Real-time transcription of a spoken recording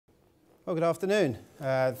Well, good afternoon.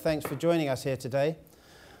 Thanks for joining us here today.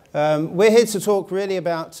 We're here to talk really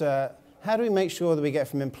about how do we make sure that we get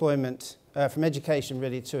from employment, from education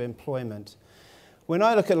really to employment. When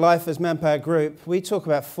I look at life as ManpowerGroup, we talk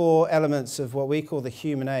about 4 elements of what we call the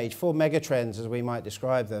human age, 4 megatrends as we might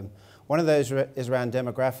describe them. One of those is around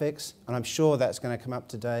demographics, and I'm sure that's going to come up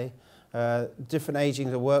today. Different aging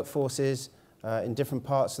of the workforces in different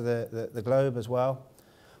parts of the globe as well.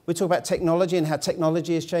 We talk about technology and how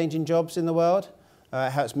technology is changing jobs in the world,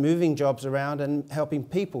 how it's moving jobs around and helping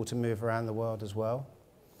people to move around the world as well.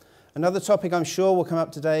 Another topic I'm sure will come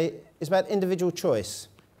up today is about individual choice.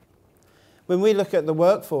 When we look at the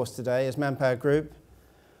workforce today as ManpowerGroup,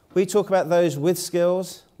 we talk about those with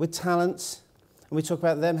skills, with talents, and we talk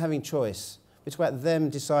about them having choice. We talk about them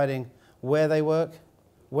deciding where they work,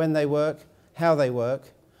 when they work, how they work,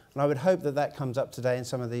 and I would hope that that comes up today in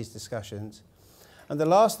some of these discussions. And the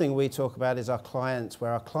last thing we talk about is our clients,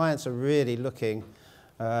 where our clients are really looking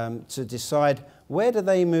to decide where do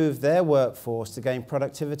they move their workforce to gain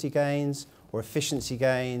productivity gains or efficiency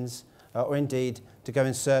gains, or indeed to go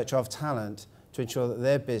in search of talent to ensure that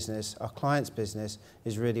their business, our client's business,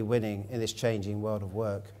 is really winning in this changing world of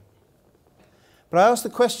work. But I asked the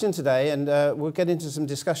question today, and we'll get into some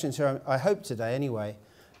discussions here, I hope today anyway,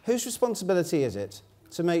 whose responsibility is it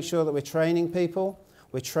to make sure that we're training people,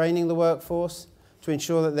 we're training the workforce, to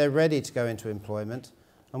ensure that they're ready to go into employment,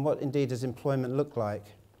 and what indeed does employment look like?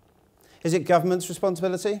 Is it government's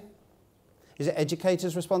responsibility? Is it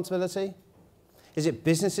educators' responsibility? Is it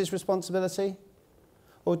businesses' responsibility?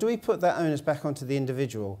 Or do we put that onus back onto the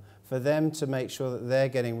individual for them to make sure that they're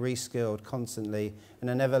getting re-skilled constantly in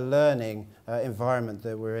an ever-learning environment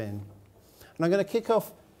that we're in? And I'm going to kick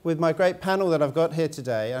off with my great panel that I've got here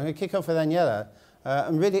today. I'm going to kick off with Aniela.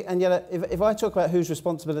 And really, Aniela, if I talk about whose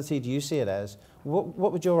responsibility do you see it as,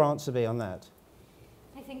 what would your answer be on that?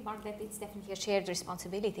 I think, Mark, that it's definitely a shared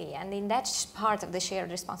responsibility. And in that part of the shared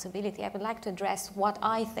responsibility, I would like to address what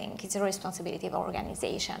I think is the responsibility of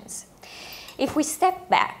organizations. If we step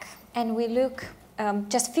back and we look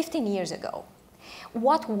just 15 years ago,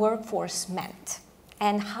 what workforce meant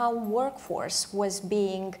and how workforce was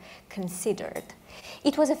being considered,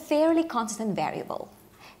 it was a fairly constant variable.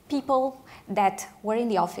 People that were in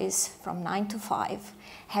the office from 9 to 5,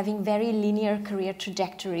 having very linear career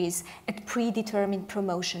trajectories at predetermined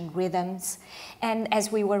promotion rhythms. And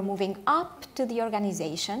as we were moving up to the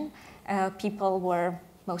organization, people were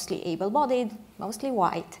mostly able-bodied, mostly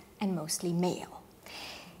white, and mostly male.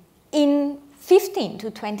 In 15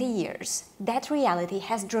 to 20 years, that reality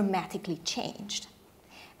has dramatically changed.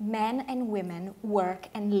 Men and women work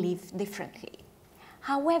and live differently.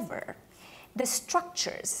 However, the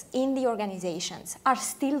structures in the organizations are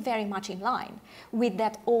still very much in line with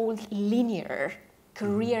that old linear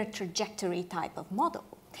career trajectory type of model.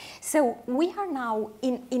 So we are now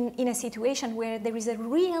in a situation where there is a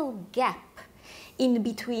real gap in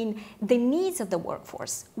between the needs of the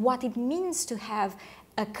workforce, what it means to have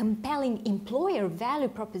a compelling employer value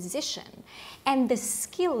proposition, and the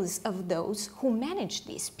skills of those who manage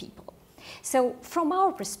these people. So from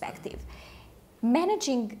our perspective,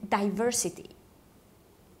 managing diversity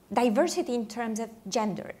in terms of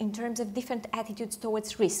gender, in terms of different attitudes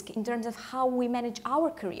towards risk, in terms of how we manage our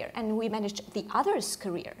career and we manage the other's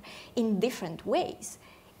career in different ways,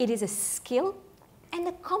 it is a skill and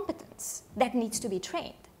a competence that needs to be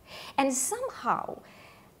trained. And somehow,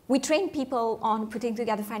 we train people on putting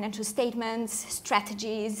together financial statements,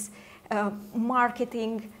 strategies,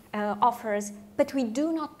 marketing offers, but we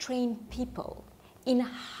do not train people in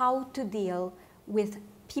how to deal with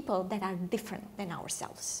people that are different than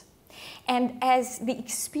ourselves. And as the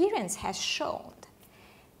experience has shown,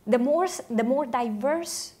 the more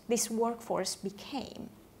diverse this workforce became,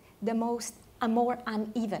 the more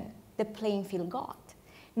uneven the playing field got.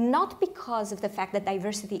 Not because of the fact that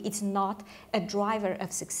diversity is not a driver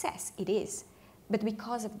of success, it is, but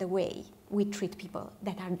because of the way we treat people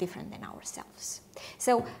that are different than ourselves.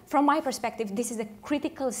 So from my perspective, this is a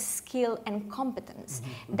critical skill and competence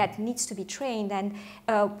that needs to be trained. And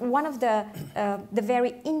one of the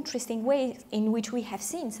very interesting ways in which we have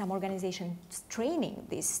seen some organizations training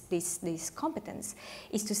this competence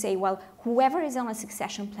is to say, well, whoever is on a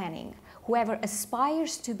succession planning, whoever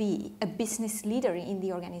aspires to be a business leader in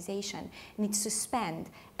the organization needs to spend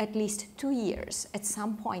at least 2 years at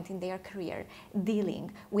some point in their career dealing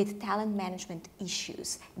with talent management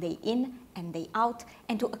issues, day in and day out,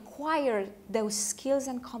 and to acquire those skills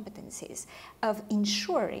and competencies of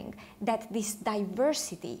ensuring that this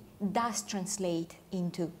diversity does translate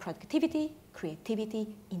into productivity,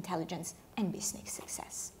 creativity, intelligence, and business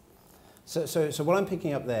success. So what I'm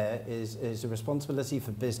picking up there is the responsibility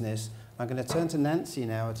for business. I'm going to turn to Nancy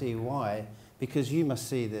now at EY, because you must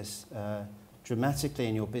see this dramatically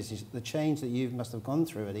in your business. The change that you must have gone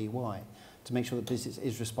through at EY to make sure that business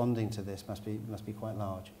is responding to this must be quite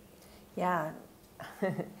large. Yeah.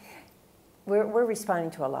 We're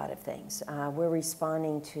responding to a lot of things. We're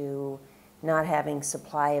responding to not having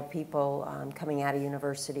supply of people coming out of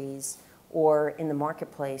universities or in the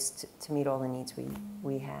marketplace to meet all the needs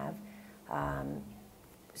we have.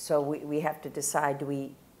 So we have to decide, do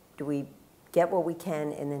we get what we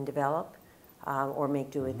can and then develop or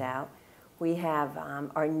make do without? We have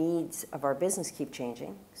our needs of our business keep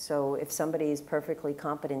changing. So if somebody is perfectly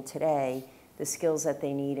competent today, the skills that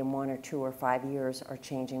they need in 1 or 2 or 5 years are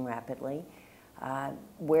changing rapidly.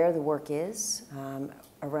 Where the work is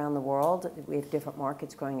around the world, we have different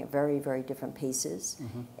markets growing at very, very different paces.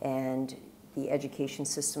 And the education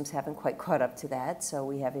systems haven't quite caught up to that, so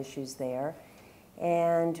we have issues there.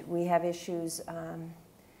 And we have issues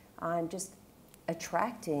on just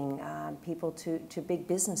attracting people to big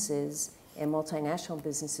businesses and multinational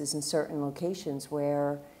businesses in certain locations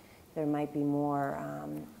where there might be more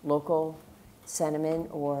local sentiment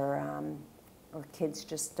or kids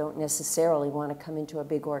just don't necessarily want to come into a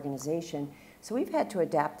big organization. So we've had to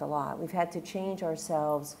adapt a lot. We've had to change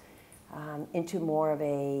ourselves into more of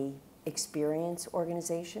a experience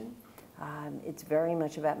organization. It's very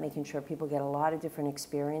much about making sure people get a lot of different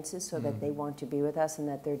experiences so that they want to be with us and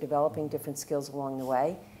that they're developing different skills along the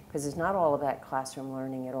way, because it's not all about classroom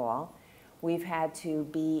learning at all. We've had to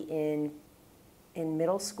be in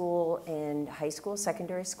middle school and high school,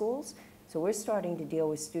 secondary schools. So we're starting to deal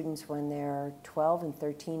with students when they're 12 and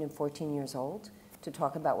 13 and 14 years old to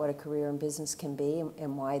talk about what a career in business can be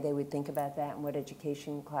and why they would think about that and what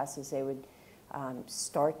education classes they would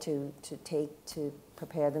start to take to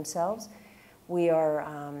prepare themselves. We've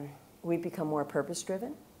become more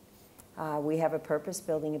purpose-driven. We have a purpose,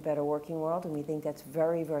 building a better working world, and we think that's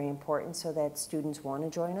very, very important so that students want to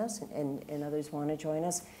join us and others want to join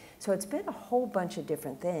us. So it's been a whole bunch of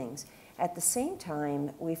different things. At the same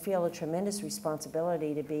time, we feel a tremendous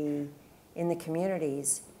responsibility to be in the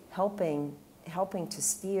communities helping to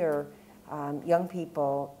steer young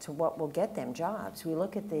people to what will get them jobs. We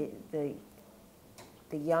look at the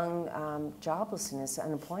young joblessness,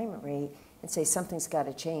 unemployment rate, and say something's got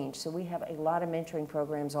to change. So we have a lot of mentoring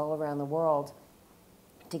programs all around the world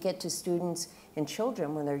to get to students and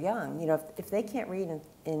children when they're young. You know, if they can't read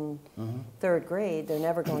in third grade, they're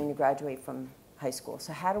never going to graduate from high school.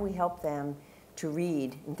 So how do we help them to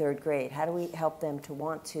read in third grade? How do we help them to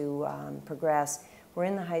want to progress? We're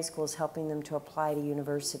in the high schools helping them to apply to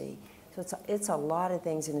university. So it's a lot of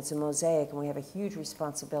things, and it's a mosaic, and we have a huge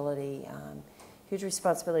responsibility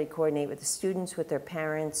to coordinate with the students, with their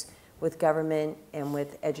parents, with government, and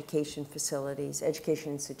with education facilities,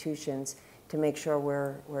 education institutions, to make sure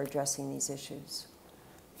we're addressing these issues.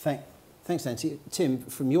 Thanks, Nancy. Tim,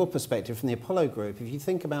 from your perspective, from the Apollo Group, if you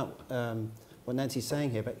think about what Nancy's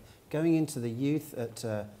saying here, but going into the youth at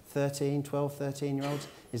 12, 13-year-olds,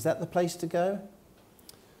 is that the place to go?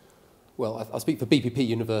 Well, I'll speak for BPP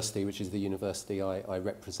University, which is the university I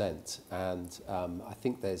represent, and I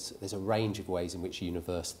think there's a range of ways in which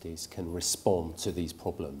universities can respond to these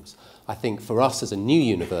problems. I think for us as a new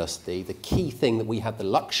university, the key thing that we had the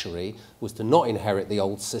luxury was to not inherit the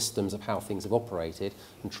old systems of how things have operated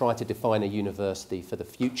and try to define a university for the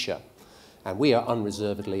future. And we are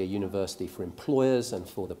unreservedly a university for employers and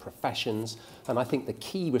for the professions, and I think the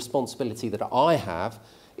key responsibility that I have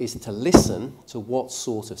is to listen to what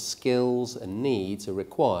sort of skills and needs are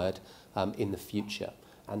required in the future,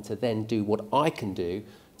 and to then do what I can do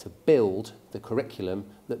to build the curriculum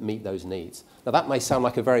that meet those needs. Now that may sound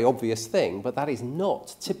like a very obvious thing, but that is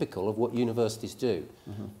not typical of what universities do.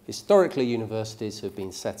 Historically, universities have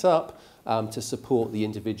been set up to support the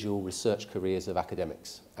individual research careers of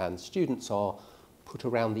academics, and students are put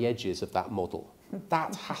around the edges of that model.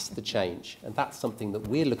 That has to change, and that's something that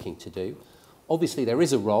we're looking to do. Obviously, there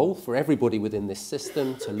is a role for everybody within this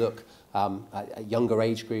system to look at younger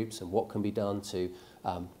age groups and what can be done to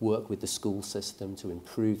work with the school system to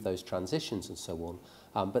improve those transitions and so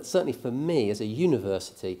on. But certainly for me, as a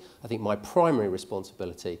university, I think my primary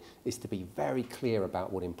responsibility is to be very clear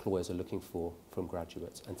about what employers are looking for from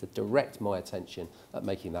graduates and to direct my attention at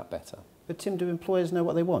making that better. But Tim, do employers know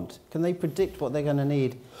what they want? Can they predict what they're going to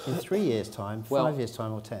need in 3 years' time, 5 years'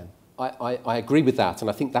 time, or 10? I agree with that, and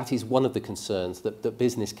I think that is one of the concerns, that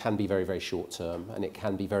business can be very, very short-term, and it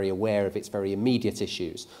can be very aware of its very immediate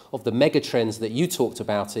issues. Of the mega trends that you talked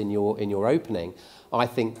about in your opening, I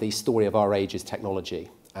think the story of our age is technology,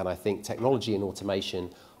 and I think technology and automation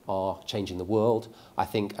are changing the world. I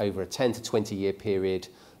think over a 10 to 20 year period,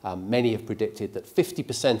 many have predicted that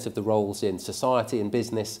 50% of the roles in society and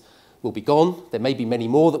business will be gone. There may be many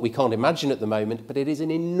more that we can't imagine at the moment, but it is an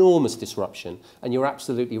enormous disruption. And you're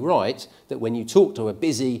absolutely right that when you talk to a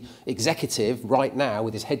busy executive right now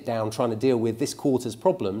with his head down trying to deal with this quarter's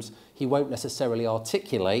problems, he won't necessarily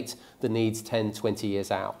articulate the needs 10, 20 years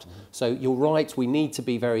out. So you're right, we need to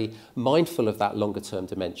be very mindful of that longer term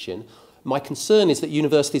dimension. My concern is that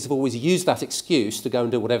universities have always used that excuse to go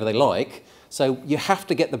and do whatever they like. So you have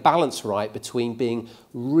to get the balance right between being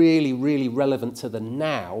really, really relevant to the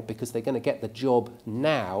now, because they're going to get the job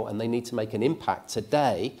now and they need to make an impact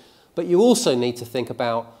today. But you also need to think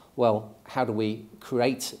about, well, how do we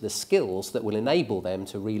create the skills that will enable them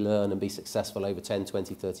to relearn and be successful over 10,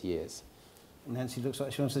 20, 30 years? Nancy looks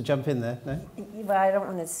like she wants to jump in there. No? Well, I don't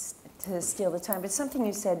want to steal the time, but something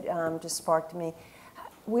you said just sparked me.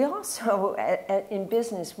 We also, in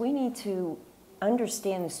business, we need to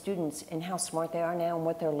understand the students and how smart they are now and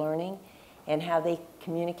what they're learning and how they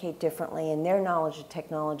communicate differently and their knowledge of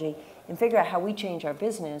technology, and figure out how we change our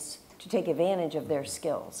business to take advantage of their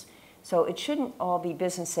skills. So it shouldn't all be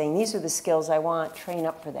business saying, these are the skills I want, train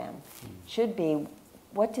up for them. It should be,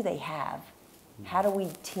 what do they have? How do we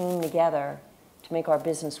team together to make our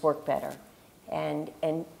business work better? And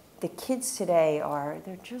the kids today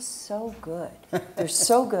they're just so good. They're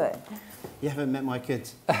so good. You haven't met my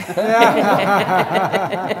kids. I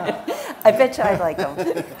bet you I like them.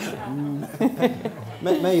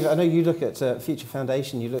 Meabh, I know you look at Future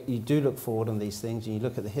Foundation, you do look forward on these things, and you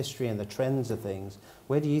look at the history and the trends of things.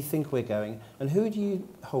 Where do you think we're going, and who do you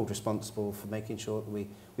hold responsible for making sure that we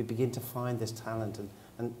begin to find this talent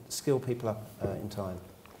and skill people up in time?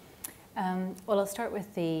 Well, I'll start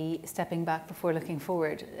with the stepping back before looking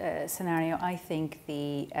forward scenario. I think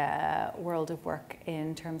the world of work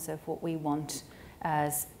in terms of what we want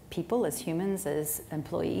as people, as humans, as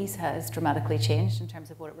employees, has dramatically changed in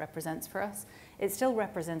terms of what it represents for us. It still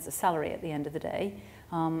represents a salary at the end of the day,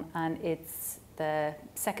 and it's the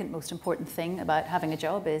second most important thing about having a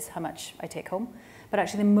job is how much I take home. But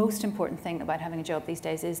actually the most important thing about having a job these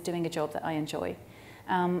days is doing a job that I enjoy.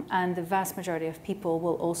 And the vast majority of people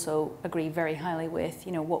will also agree very highly with,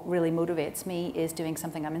 what really motivates me is doing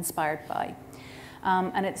something I'm inspired by.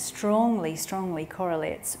 And it strongly, strongly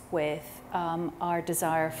correlates with our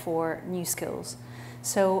desire for new skills.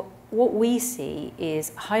 So what we see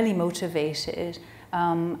is highly motivated,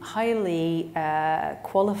 highly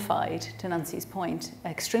qualified, to Nancy's point,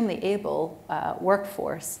 extremely able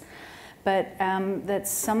workforce, but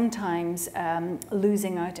that's sometimes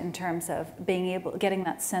losing out in terms of getting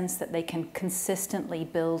that sense that they can consistently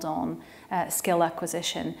build on skill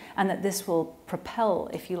acquisition, and that this will propel,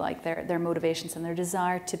 if you like, their motivations and their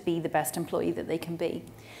desire to be the best employee that they can be.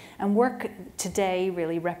 And work today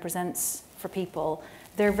really represents for people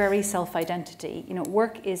their very self-identity.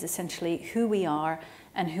 Work is essentially who we are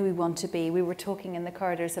and who we want to be. We were talking in the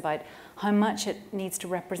corridors about how much it needs to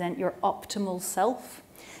represent your optimal self.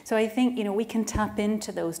 So I think, we can tap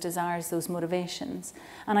into those desires, those motivations.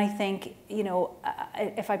 And I think,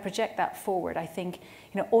 if I project that forward, I think,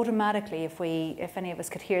 automatically, if any of us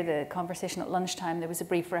could hear the conversation at lunchtime, there was a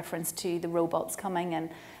brief reference to the robots coming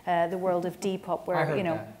and the world of Depop, where,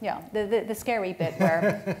 the scary bit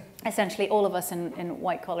where essentially all of us in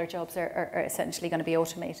white collar jobs are essentially going to be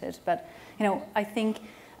automated. But, I think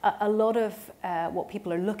a lot of what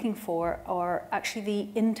people are looking for are actually the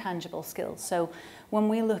intangible skills. So when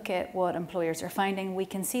we look at what employers are finding, we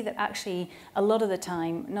can see that actually a lot of the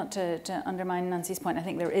time, not to undermine Nancy's point, I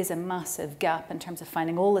think there is a massive gap in terms of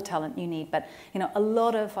finding all the talent you need, but a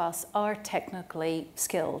lot of us are technically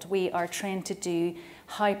skilled. We are trained to do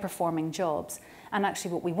high-performing jobs. And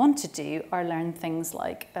actually what we want to do are learn things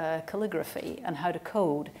like calligraphy and how to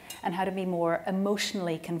code and how to be more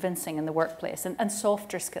emotionally convincing in the workplace and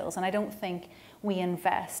softer skills. And I don't think we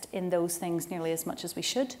invest in those things nearly as much as we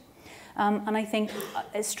should. And I think,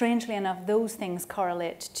 strangely enough, those things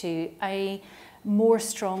correlate to a more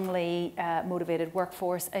strongly motivated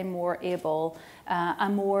workforce, a more able, a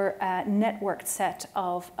more networked set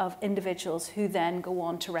of individuals who then go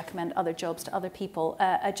on to recommend other jobs to other people,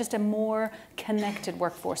 just a more connected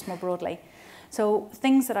workforce more broadly. So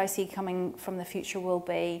things that I see coming from the future will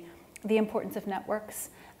be the importance of networks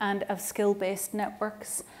and of skill-based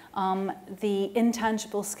networks, the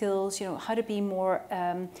intangible skills, how to be more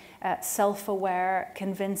self-aware,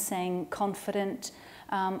 convincing, confident,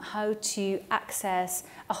 how to access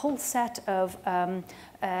a whole set of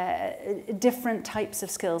different types of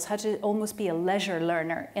skills, how to almost be a leisure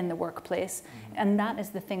learner in the workplace. And that is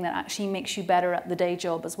the thing that actually makes you better at the day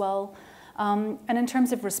job as well. And in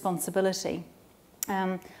terms of responsibility,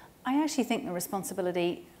 I actually think the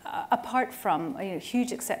responsibility, apart from a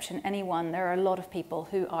huge exception, anyone, there are a lot of people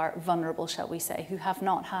who are vulnerable, shall we say, who have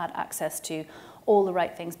not had access to all the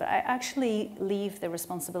right things, but I actually leave the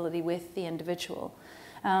responsibility with the individual.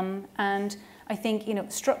 And I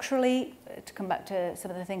think, structurally, to come back to some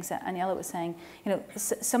of the things that Aniela was saying,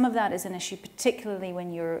 some of that is an issue, particularly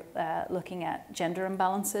when you're looking at gender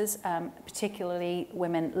imbalances, particularly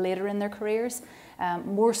women later in their careers,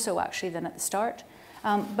 more so actually than at the start.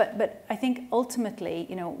 But I think ultimately,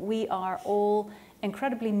 we are all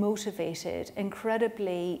incredibly motivated,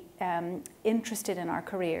 incredibly interested in our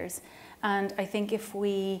careers. And I think if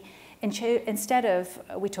we, instead of,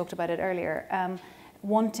 we talked about it earlier,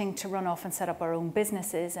 wanting to run off and set up our own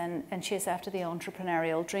businesses and chase after the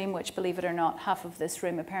entrepreneurial dream, which, believe it or not, half of this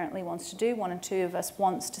room apparently wants to do, 1 in 2 of us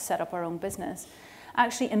wants to set up our own business,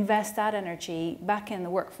 actually invest that energy back in the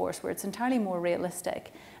workforce where it's entirely more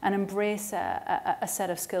realistic and embrace a set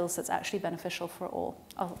of skills that's actually beneficial for all.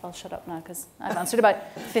 I'll shut up now because I've answered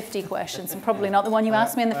about 50 questions and probably not the one you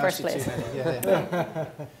asked me in the first place.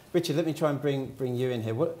 Richard, let me try and bring you in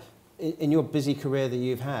here. In your busy career that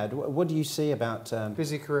you've had, what do you see about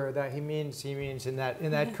busy career? That he means in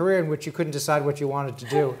that career in which you couldn't decide what you wanted to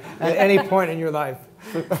do at any point in your life.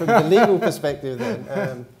 From the legal perspective,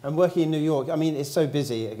 then, and working in New York, I mean, it's so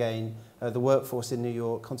busy again. The workforce in New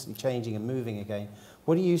York constantly changing and moving again.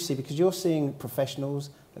 What do you see? Because you're seeing professionals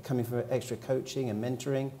coming for extra coaching and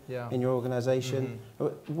mentoring in your organisation.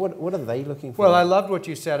 Mm-hmm. What are they looking for? Well, I loved what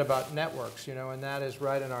you said about networks, and that is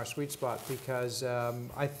right in our sweet spot because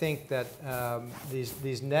I think that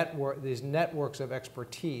these networks of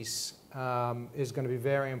expertise is going to be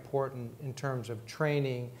very important in terms of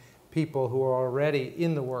training people who are already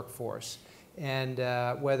in the workforce, and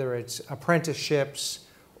whether it's apprenticeships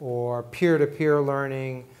or peer-to-peer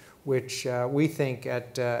learning, which we think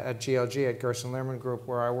at GLG, at Gerson Lehrman Group,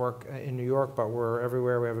 where I work in New York, but we're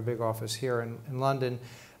everywhere. We have a big office here in London.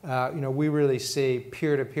 We really see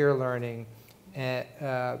peer-to-peer learning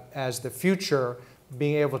as the future,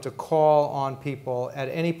 being able to call on people at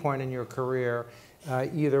any point in your career,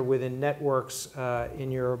 either within networks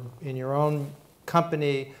in your own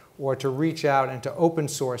company, or to reach out and to open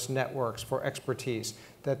source networks for expertise.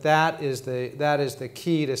 That is the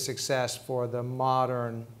key to success for the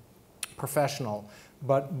modern professional,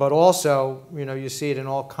 but also, you see it in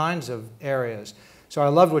all kinds of areas. So I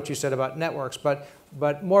loved what you said about networks, but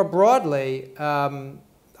more broadly, I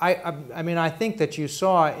mean, I think that you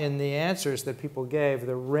saw in the answers that people gave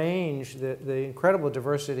the range, the incredible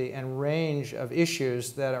diversity and range of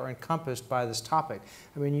issues that are encompassed by this topic.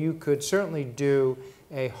 I mean, you could certainly do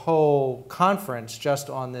a whole conference just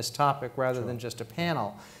on this topic rather than just a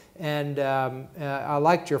panel. And I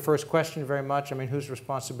liked your first question very much. I mean, whose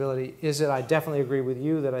responsibility is it? I definitely agree with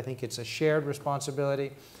you that I think it's a shared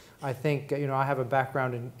responsibility. I think, I have a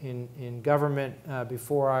background in government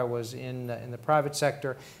before I was in the private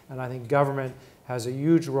sector, and I think government has a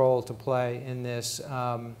huge role to play in this.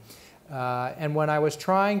 And when I was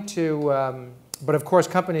trying to, but of course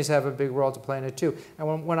companies have a big role to play in it too.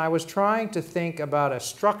 And when I was trying to think about a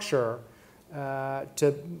structure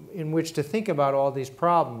in which to think about all these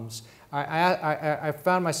problems, I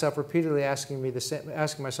found myself repeatedly asking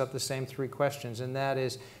myself the same 3 questions, and that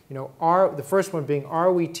is, the first one being,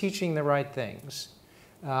 are we teaching the right things?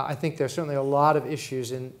 I think there's certainly a lot of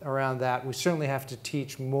issues around that. We certainly have to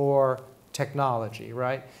teach more technology,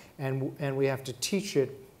 right? And we have to teach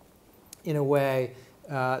it in a way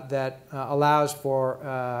that allows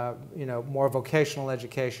for more vocational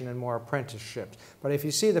education and more apprenticeships. But if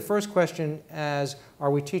you see the first question as,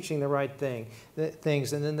 are we teaching the right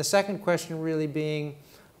things? And then the second question really being,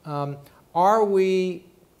 are we,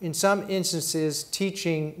 in some instances,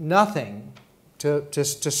 teaching nothing to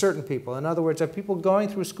certain people? In other words, are people going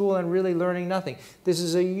through school and really learning nothing? This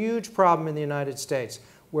is a huge problem in the United States,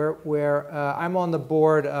 where I'm on the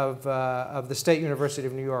board of the State University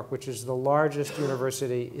of New York, which is the largest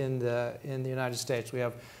university in the United States. We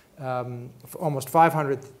have almost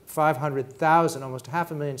 500,000, almost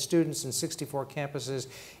 500,000 students in 64 campuses,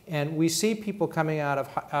 and we see people coming out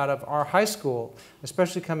of our high school,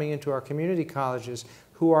 especially coming into our community colleges,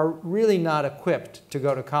 who are really not equipped to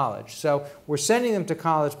go to college. So we're sending them to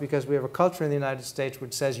college because we have a culture in the United States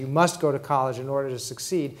which says you must go to college in order to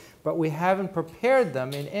succeed, but we haven't prepared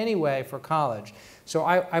them in any way for college. So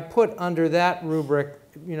I put under that rubric,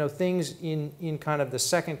 things in kind of the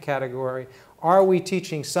second category. Are we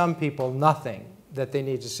teaching some people nothing that they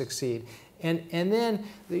need to succeed? And then,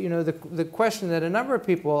 the question that a number of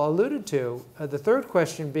people alluded to, the third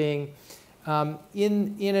question being,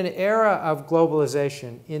 In an era of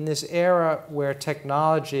globalization, in this era where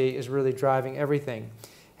technology is really driving everything,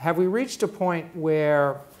 have we reached a point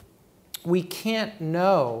where we can't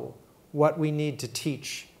know what we need to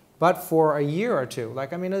teach but for a year or two?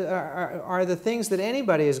 Like, I mean, are the things that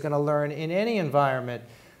anybody is going to learn in any environment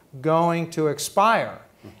going to expire?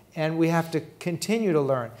 And we have to continue to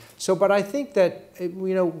learn. So, but I think that,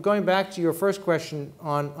 you know, going back to your first question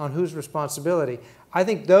on whose responsibility, I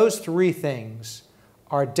think those three things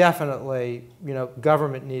are definitely, you know,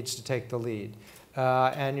 government needs to take the lead.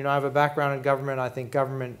 And, you know, I have a background in government. I think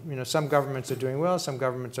government, you know, some governments are doing well, some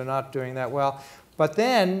governments are not doing that well. But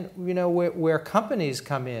then, you know, where companies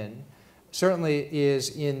come in certainly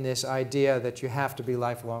is in this idea that you have to be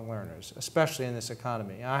lifelong learners, especially in this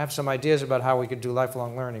economy. I have some ideas about how we could do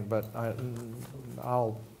lifelong learning, but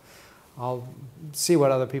I'll see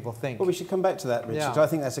what other people think. Well, we should come back to that, Richard. Yeah. So I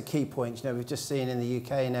think that's a key point. You know, we've just seen in the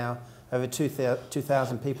UK now over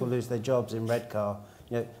 2,000 people lose their jobs in Redcar.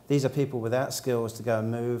 You know, these are people without skills to go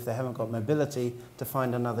and move. They haven't got mobility to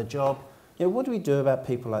find another job. You know, what do we do about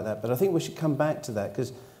people like that? But I think we should come back to that,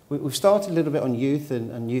 because we've started a little bit on youth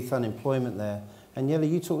and youth unemployment there. And Aniela,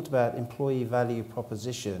 you talked about employee value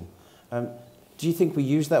proposition. Do you think we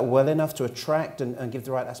use that well enough to attract and give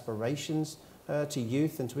the right aspirations to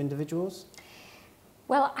youth and to individuals?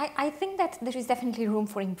 Well, I think that there is definitely room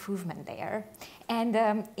for improvement there. And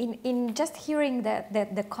in just hearing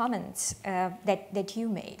the comments that you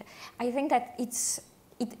made, I think that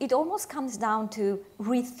it almost comes down to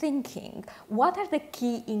rethinking what are the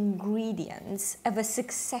key ingredients of a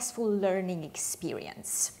successful learning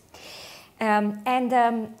experience.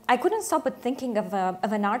 I couldn't stop but thinking of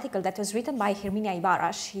an article that was written by Herminia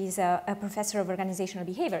Ibarra. She's a professor of organizational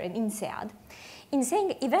behavior in INSEAD, in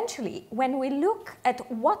saying eventually when we look at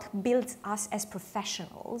what builds us as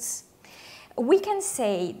professionals, we can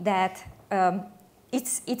say that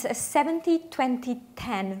it's a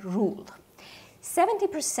 70-20-10 rule.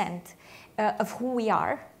 70% of who we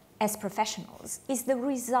are as professionals is the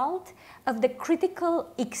result of the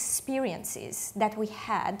critical experiences that we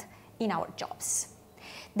had in our jobs.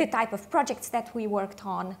 The type of projects that we worked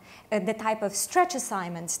on, the type of stretch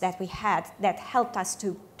assignments that we had that helped us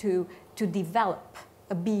to develop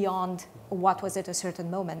beyond what was at a certain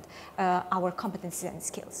moment our competencies and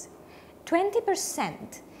skills.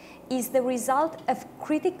 20% is the result of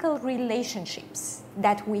critical relationships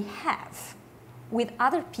that we have with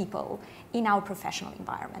other people in our professional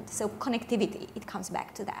environment. So connectivity, it comes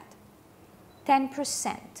back to that.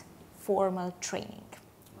 10% formal training,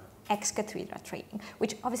 ex cathedra training,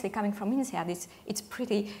 which obviously coming from INSEAD, it's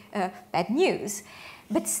pretty bad news.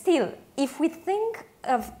 But still, if we think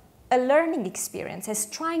of a learning experience as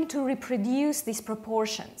trying to reproduce these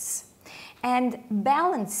proportions and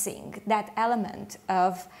balancing that element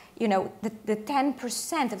of, you know, the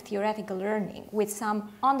 10% of theoretical learning with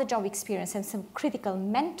some on-the-job experience and some critical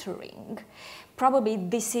mentoring, probably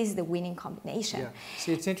this is the winning combination. Yeah.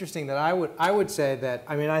 See, it's interesting that I would say that,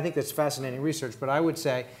 I mean, I think that's fascinating research, but I would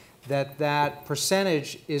say that that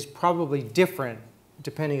percentage is probably different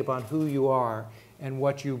depending upon who you are and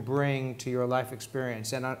what you bring to your life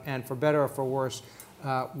experience, and for better or for worse,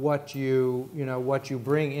 what you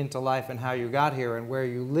bring into life and how you got here and where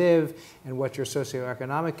you live and what your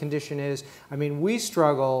socioeconomic condition is. I mean, we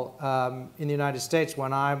struggle in the United States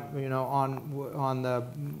when I'm, you know,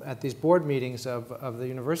 at these board meetings of the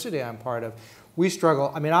university I'm part of. We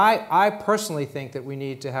struggle. I mean, I personally think that we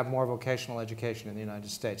need to have more vocational education in the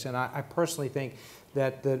United States, and I personally think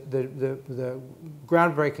that the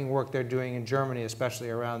groundbreaking work they're doing in Germany, especially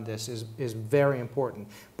around this, is very important.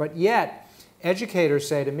 But yet, educators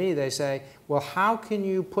say to me, they say, well, how can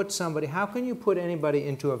you put anybody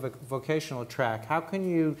into a vocational track? How can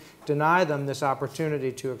you deny them this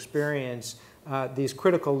opportunity to experience these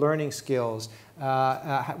critical learning skills?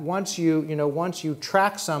 Once you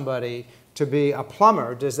track somebody to be a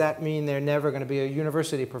plumber, does that mean they're never going to be a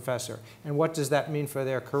university professor? And what does that mean for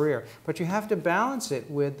their career? But you have to balance it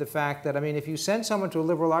with the fact that, I mean, if you send someone to a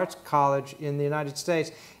liberal arts college in the United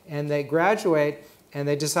States and they graduate and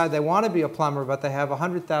they decide they want to be a plumber, but they have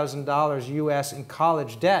 $100,000 US in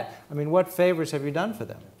college debt, I mean, what favors have you done for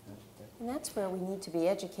them? And that's where we need to be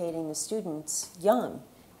educating the students young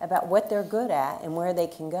about what they're good at and where they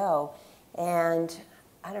can go. And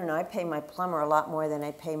I don't know, I pay my plumber a lot more than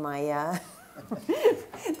I pay my, than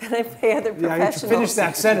I pay other professionals. Yeah, you should finish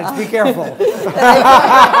that sentence, be careful. And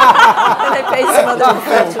I pay some other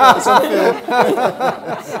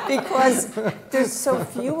professionals. Because there's so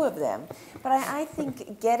few of them. But I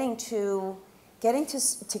think getting to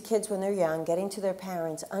kids when they're young, getting to their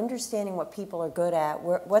parents, understanding what people are good at,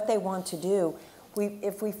 what they want to do,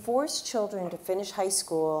 If we force children to finish high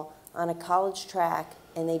school on a college track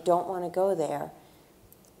and they don't want to go there,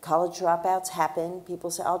 college dropouts happen.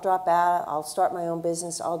 People say, I'll drop out, I'll start my own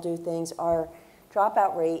business, I'll do things. Our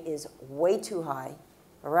dropout rate is way too high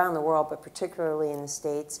around the world, but particularly in the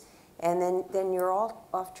States. And then you're all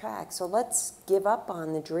off track. So let's give up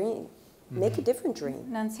on the dream. Make a different dream.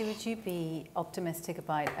 Nancy, would you be optimistic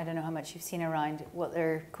about, I don't know how much you've seen around what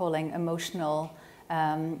they're calling emotional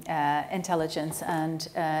intelligence and,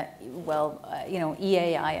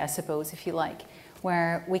 EAI, I suppose, if you like,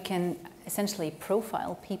 where we can essentially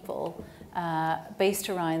profile people based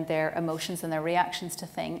around their emotions and their reactions to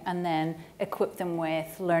things, and then equip them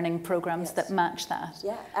with learning programs that match that.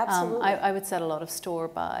 Yeah, absolutely. I would set a lot of store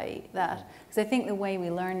by that, because I think the way we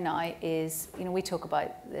learn now is, we talk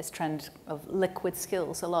about this trend of liquid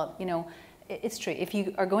skills a lot. It's true. If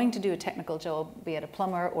you are going to do a technical job, be it a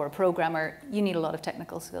plumber or a programmer, you need a lot of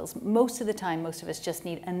technical skills. Most of the time, most of us just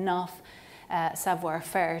need enough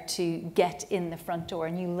savoir-faire to get in the front door,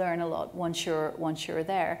 and you learn a lot once you're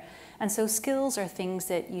there. And so skills are things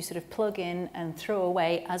that you sort of plug in and throw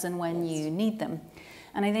away as and when you need them.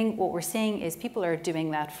 And I think what we're seeing is people are doing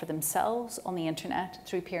that for themselves on the internet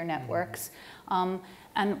through peer networks.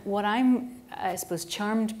 And what I'm, I suppose,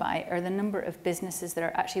 charmed by are the number of businesses that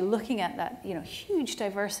are actually looking at that, huge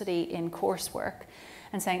diversity in coursework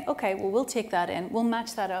and saying, okay, well, we'll take that in, we'll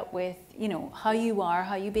match that up with, how you are,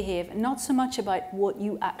 how you behave, and not so much about what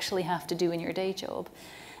you actually have to do in your day job.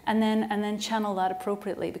 And then channel that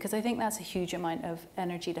appropriately, because I think that's a huge amount of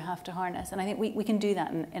energy to have to harness. And I think we can do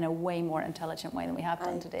that in a way more intelligent way than we have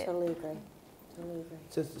done today. I totally agree.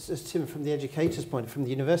 So Tim, from the educator's point, from the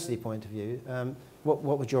university point of view, what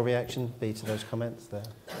would your reaction be to those comments there?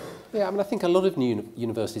 Yeah, I think a lot of new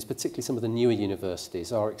universities, particularly some of the newer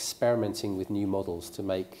universities, are experimenting with new models to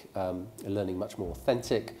make learning much more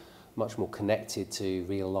authentic, much more connected to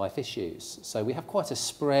real-life issues. So we have quite a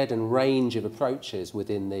spread and range of approaches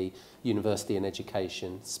within the university and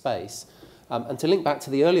education space. And to link back to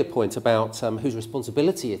the earlier point about whose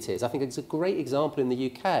responsibility it is, I think it's a great example in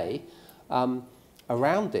the UK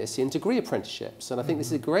around this in degree apprenticeships. And I think this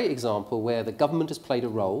is a great example where the government has played a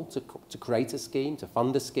role to create a scheme, to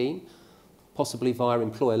fund a scheme, possibly via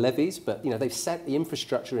employer levies, but they've set the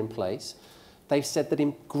infrastructure in place. They've said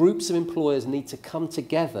that groups of employers need to come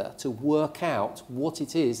together to work out what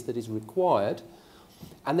it is that is required.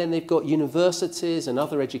 And then they've got universities and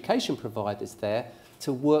other education providers there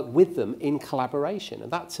to work with them in collaboration.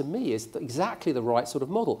 And that, to me, is exactly the right sort of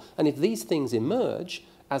model. And if these things emerge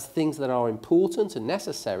as things that are important and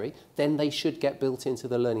necessary, then they should get built into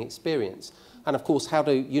the learning experience. And of course, how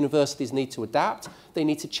do universities need to adapt? They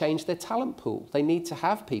need to change their talent pool. They need to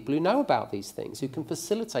have people who know about these things, who can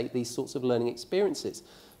facilitate these sorts of learning experiences.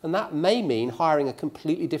 And that may mean hiring a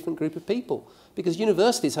completely different group of people, because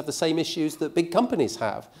universities have the same issues that big companies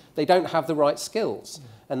have. They don't have the right skills,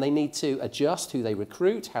 and they need to adjust who they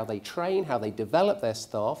recruit, how they train, how they develop their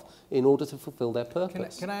staff in order to fulfill their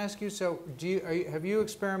purpose. Can I ask you, so have you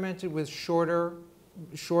experimented with shorter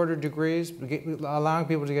degrees, allowing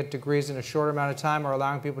people to get degrees in a shorter amount of time, or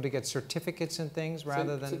allowing people to get certificates and things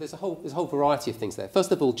rather than... So there's a whole variety of things there.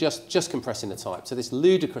 First of all, just compressing the time. So this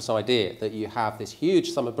ludicrous idea that you have this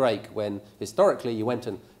huge summer break when historically you went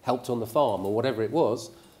and helped on the farm or whatever it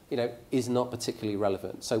was, is not particularly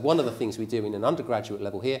relevant. So one of the things we do in an undergraduate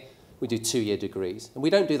level here, we do 2-year degrees. And we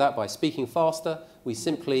don't do that by speaking faster. We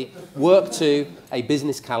simply work to a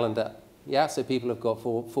business calendar. Yeah, so people have got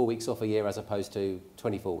four weeks off a year as opposed to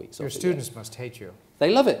 24 weeks off a year. Your students must hate you.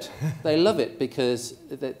 They love it. They love it because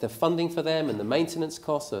the funding for them and the maintenance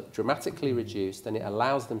costs are dramatically reduced, and it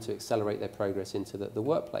allows them to accelerate their progress into the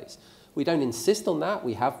workplace. We don't insist on that.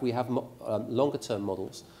 We have longer term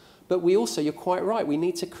models. But we also, you're quite right, we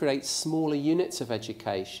need to create smaller units of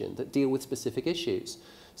education that deal with specific issues.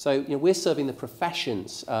 So we're serving the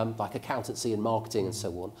professions like accountancy and marketing and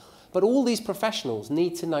so on. But all these professionals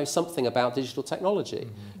need to know something about digital technology.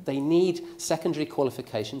 They need secondary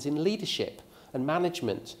qualifications in leadership and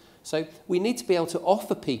management. So we need to be able to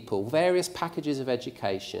offer people various packages of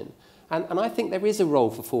education. And I think there is a role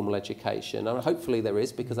for formal education, and hopefully there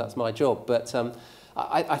is, because that's my job. But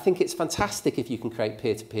I think it's fantastic if you can create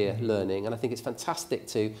peer-to-peer learning, and I think it's fantastic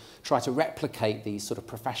to try to replicate these sort of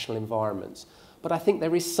professional environments. But I think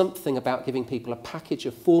there is something about giving people a package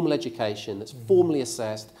of formal education that's formally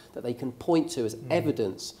assessed, that they can point to as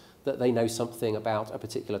evidence that they know something about a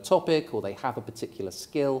particular topic or they have a particular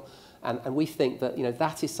skill. And we think that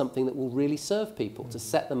that is something that will really serve people to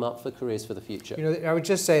set them up for careers for the future. I would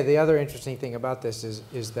just say the other interesting thing about this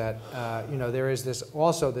is that there is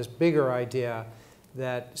this bigger idea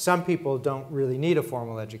that some people don't really need a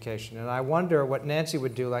formal education. And I wonder what Nancy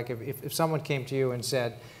would do, like if someone came to you and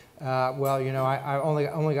said, well, you know, I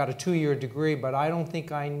only got a 2-year degree, but I don't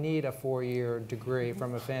think I need a 4-year degree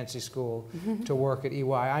from a fancy school to work at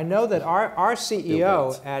EY. I know that our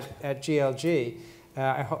CEO at GLG,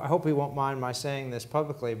 I hope he won't mind my saying this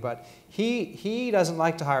publicly, but he doesn't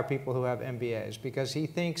like to hire people who have MBAs because he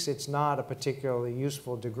thinks it's not a particularly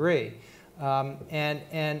useful degree.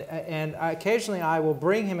 And occasionally I will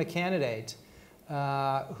bring him a candidate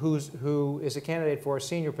who is a candidate for a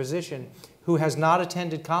senior position who has not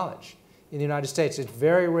attended college in the United States. It's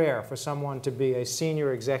very rare for someone to be a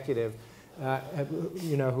senior executive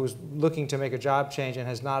you know, who's looking to make a job change and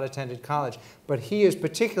has not attended college. But he is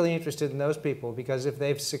particularly interested in those people because if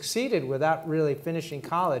they've succeeded without really finishing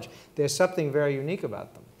college, there's something very unique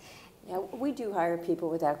about them. Yeah, we do hire people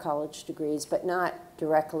without college degrees, but not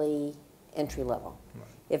directly entry level. Right.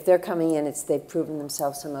 If they're coming in, they've proven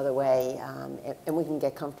themselves some other way, and we can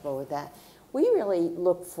get comfortable with that. We really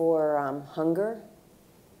look for hunger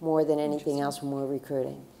more than anything else when we're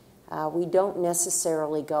recruiting. We don't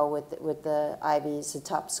necessarily go with the Ivies, the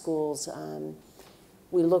top schools.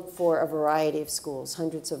 We look for a variety of schools,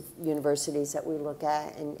 hundreds of universities that we look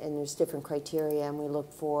at, and there's different criteria, and we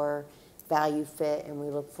look for value fit, and we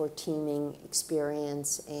look for teaming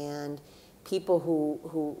experience, and people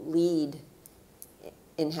who lead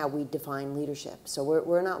in how we define leadership. So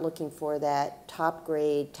we're not looking for that top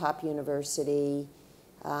grade, top university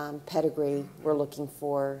pedigree. We're looking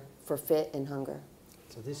for fit and hunger.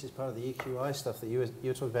 So this is part of the EQI stuff that you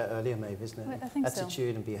were talking about earlier, Meabh, isn't it? I think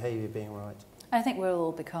Attitude and behaviour being right. I think we'll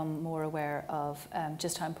all become more aware of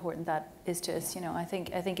just how important that is to us. You know, I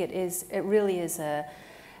think it really is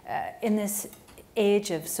in this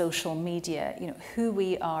age of social media, you know, who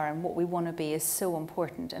we are and what we want to be is so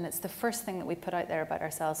important, and it's the first thing that we put out there about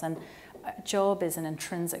ourselves, and job is an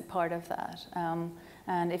intrinsic part of that.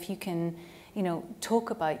 And if you can, you know, talk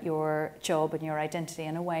about your job and your identity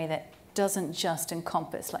in a way that doesn't just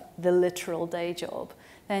encompass like the literal day job,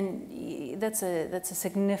 then that's a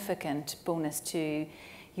significant bonus to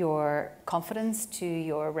your confidence, to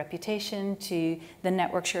your reputation, to the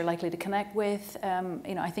networks you're likely to connect with.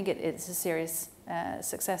 You know, I think it's a serious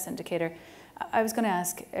success indicator. I was going to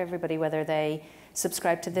ask everybody whether they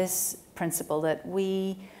subscribe to this principle that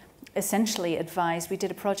we essentially advised. We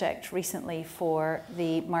did a project recently for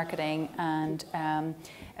the marketing and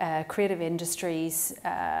creative industries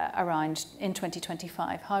around in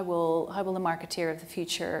 2025. How will the marketeer of the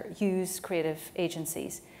future use creative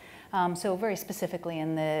agencies? So very specifically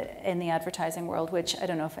in the advertising world, which I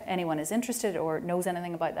don't know if anyone is interested or knows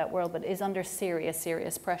anything about that world, but is under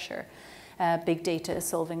serious pressure. Big data is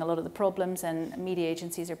solving a lot of the problems, and media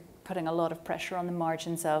agencies are putting a lot of pressure on the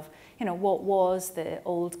margins of, you know, what was the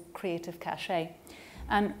old creative cachet.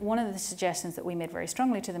 And one of the suggestions that we made very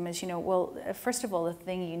strongly to them is, you know, well, first of all, the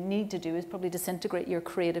thing you need to do is probably disintegrate your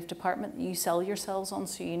creative department that you sell yourselves on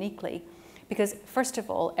so uniquely. Because first of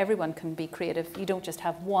all, everyone can be creative. You don't just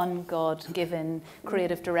have one God-given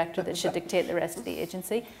creative director that should dictate the rest of the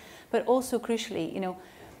agency. But also crucially, you know,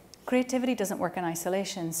 creativity doesn't work in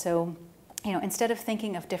isolation. So, you know, instead of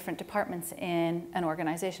thinking of different departments in an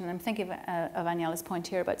organization, and I'm thinking of Aniela's point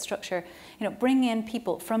here about structure, you know, bring in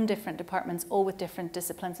people from different departments, all with different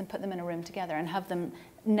disciplines, and put them in a room together and have them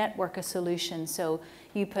network a solution. So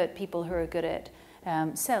you put people who are good at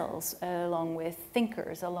sales, along with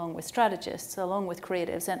thinkers, along with strategists, along with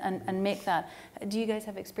creatives, and make that. Do you guys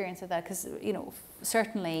have experience of that? Because, you know,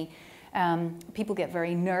 certainly people get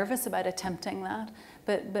very nervous about attempting that,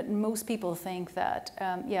 but most people think that,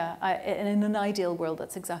 in an ideal world,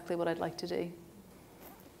 that's exactly what I'd like to do.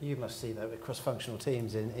 You must see that with cross-functional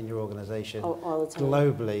teams in your organisation, all the time.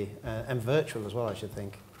 Globally, and virtual as well, I should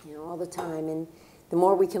think. You know, all the time, and the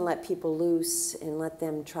more we can let people loose and let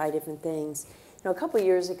them try different things. You know, a couple of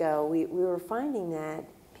years ago, we were finding that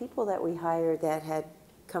people that we hired that had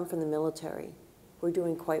come from the military were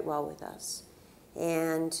doing quite well with us.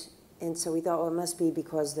 And so we thought, well, it must be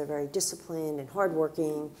because they're very disciplined and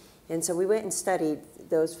hardworking. And so we went and studied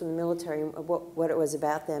those from the military and what it was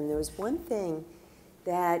about them. There was one thing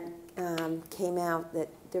that came out, that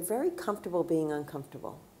they're very comfortable being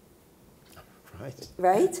uncomfortable. Right.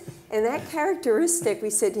 Right? And that characteristic, we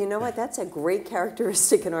said, you know what, that's a great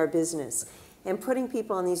characteristic in our business. And putting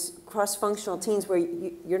people on these cross-functional teams where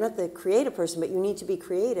you're not the creative person, but you need to be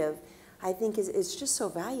creative, I think is just so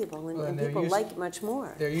valuable, and people like it much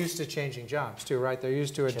more. They're used to changing jobs too, right? They're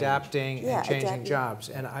used to adapting and changing jobs.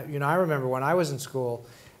 And I remember when I was in school,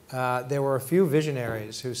 there were a few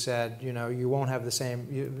visionaries who said, you won't have the same,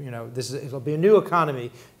 it'll be a new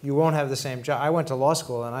economy, you won't have the same job. I went to law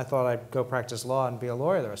school and I thought I'd go practice law and be a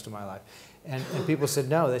lawyer the rest of my life. And people said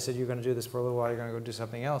no. They said, you're going to do this for a little while, you're going to go do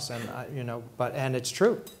something else. And, and it's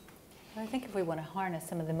true. I think if we want to harness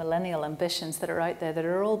some of the millennial ambitions that are out there that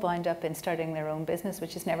are all bound up in starting their own business,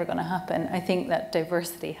 which is never going to happen, I think that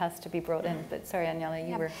diversity has to be brought in. But sorry, Aniela,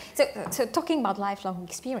 you were... So talking about lifelong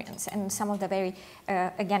experience and some of the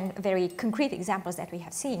very concrete examples that we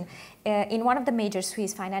have seen, in one of the major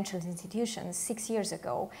Swiss financial institutions 6 years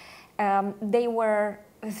ago, they were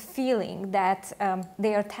feeling that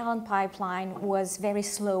their talent pipeline was very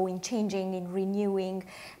slow in changing, in renewing.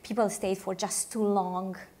 People stayed for just too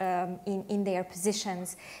long in their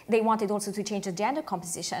positions. They wanted also to change the gender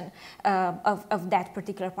composition of that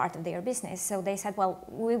particular part of their business. So they said, well,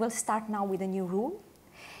 we will start now with a new rule.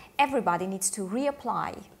 Everybody needs to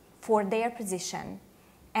reapply for their position,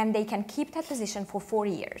 and they can keep that position for 4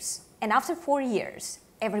 years. And after 4 years,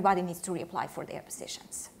 everybody needs to reapply for their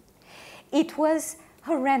positions. It was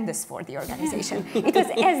horrendous for the organization. It was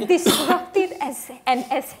as disruptive and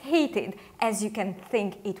as hated as you can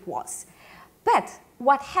think it was. But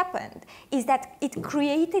what happened is that it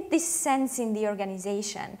created this sense in the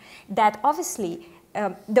organization that obviously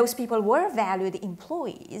those people were valued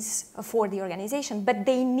employees for the organization, but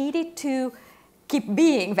they needed to keep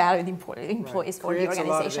being valued employees for the organization. Creates a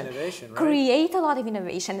lot of innovation, right? Create a lot of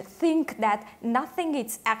innovation. Think that nothing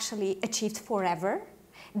is actually achieved forever,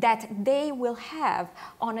 that they will have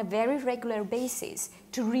on a very regular basis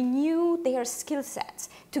to renew their skill sets,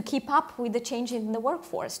 to keep up with the change in the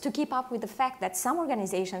workforce, to keep up with the fact that some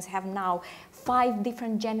organizations have now 5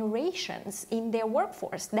 different generations in their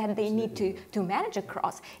workforce that they need to manage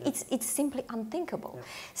across. Yeah. It's simply unthinkable.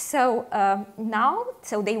 Yeah.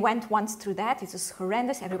 So they went once through that. It was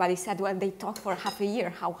horrendous. Everybody said, well, they talked for half a year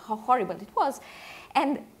how horrible it was.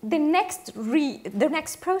 And the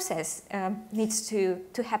next process needs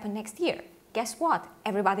to happen next year. Guess what?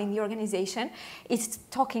 Everybody in the organization is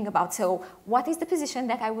talking about, so what is the position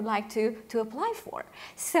that I would like to apply for?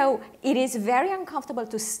 So it is very uncomfortable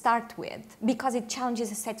to start with because it challenges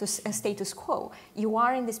a status quo. You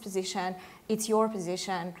are in this position, it's your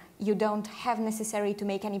position, you don't have necessarily to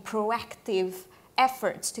make any proactive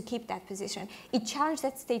efforts to keep that position. It challenged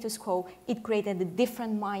that status quo, it created a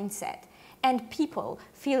different mindset. And people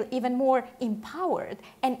feel even more empowered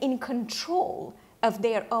and in control of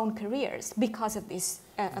their own careers because of this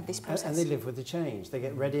process. And they live with the change. They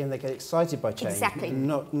get ready and they get excited by change. Exactly.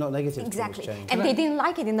 Not negative towards change. And they didn't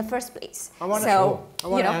like it in the first place. I want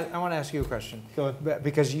to ask you a question. Go on.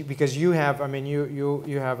 Because you have,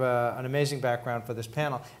 you have an amazing background for this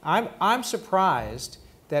panel. I'm surprised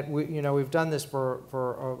that we've done this for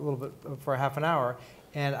a little bit, for half an hour.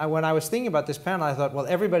 And when I was thinking about this panel, I thought, well,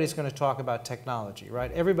 everybody's going to talk about technology,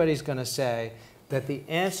 right? Everybody's going to say that the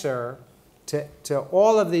answer to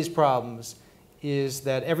all of these problems is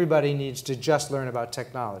that everybody needs to just learn about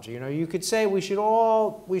technology. You could say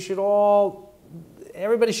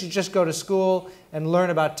everybody should just go to school and learn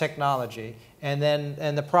about technology, and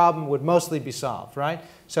the problem would mostly be solved, right?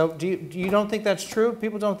 So you don't think that's true?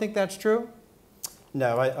 People don't think that's true?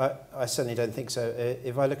 No, I certainly don't think so.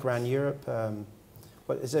 If I look around Europe,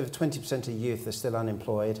 it's over 20% of youth are still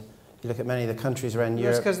unemployed. You look at many of the countries around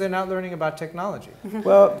Europe. That's because they're not learning about technology.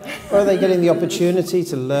 Well, or are they getting the opportunity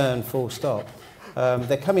to learn full stop?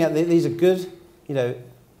 They're coming out, these are good,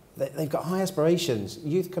 they've got high aspirations.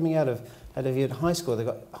 Youth coming out of high school, they've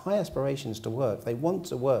got high aspirations to work. They want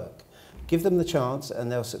to work. Give them the chance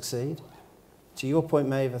and they'll succeed. To your point,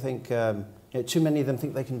 Meabh, I think too many of them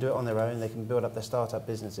think they can do it on their own. They can build up their startup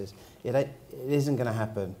businesses. It isn't going to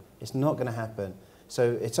happen. It's not going to happen.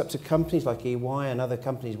 So it's up to companies like EY and other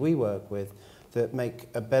companies we work with that make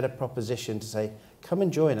a better proposition to say, come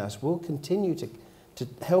and join us. We'll continue to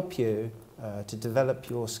help you to develop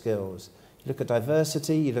your skills. You look at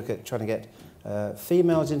diversity, you look at trying to get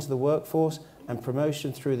females into the workforce and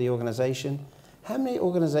promotion through the organisation. How many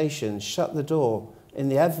organisations shut the door in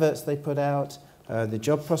the adverts they put out, the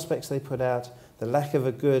job prospects they put out, the lack of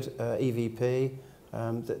a good EVP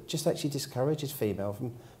that just actually discourages females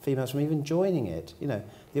from even joining it.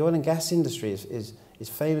 The oil and gas industry is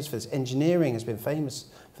famous for this. Engineering has been famous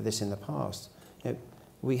for this in the past.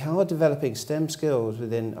 We are developing STEM skills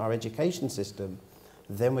within our education system,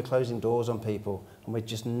 then we're closing doors on people, and we're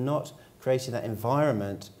just not creating that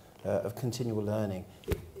environment of continual learning,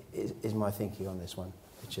 is my thinking on this one,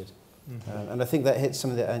 Richard. Mm-hmm. And I think that hits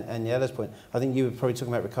some of Aniela's point. I think you were probably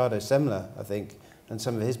talking about Ricardo Semler, I think, and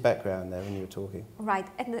some of his background there when you were talking. Right.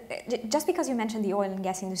 And just because you mentioned the oil and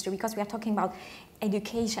gas industry, because we are talking about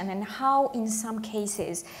education and how in some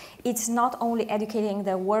cases it's not only educating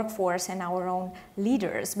the workforce and our own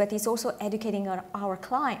leaders, but it's also educating our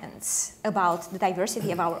clients about the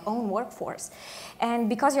diversity of our own workforce. And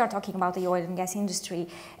because you are talking about the oil and gas industry,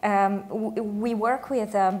 we work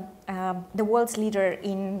with the world's leader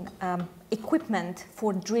in equipment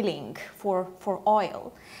for drilling for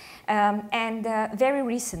oil. Very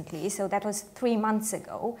recently, so that was 3 months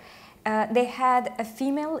ago, they had a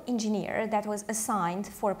female engineer that was assigned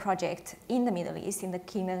for a project in the Middle East, in the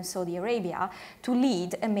Kingdom of Saudi Arabia, to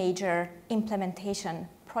lead a major implementation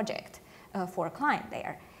project for a client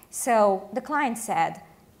there. So the client said,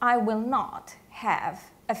 I will not have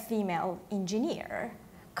a female engineer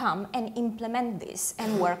come and implement this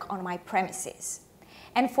and work on my premises.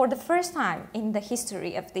 And for the first time in the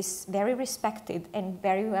history of this very respected and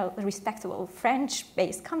very well respectable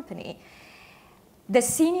French-based company, the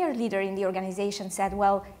senior leader in the organization said,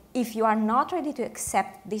 well, if you are not ready to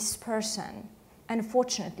accept this person,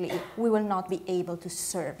 unfortunately, we will not be able to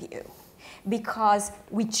serve you. Because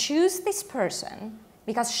we choose this person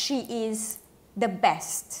because she is the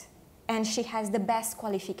best and she has the best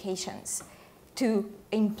qualifications to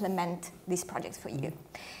implement this project for you.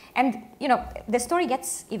 And you know, the story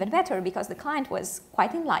gets even better because the client was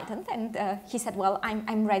quite enlightened, and he said, well,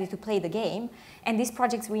 I'm ready to play the game, and this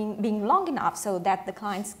project's being long enough so that the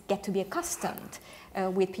clients get to be accustomed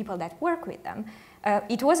with people that work with them.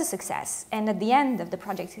 It was a success, and at the end of the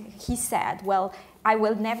project, he said, well, I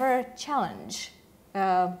will never challenge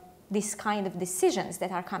this kind of decisions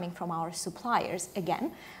that are coming from our suppliers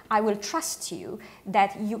again. I will trust you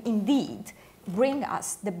that you indeed bring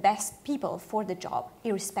us the best people for the job,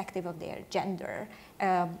 irrespective of their gender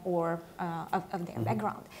or of their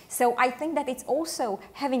background. So I think that it's also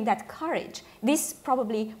having that courage. This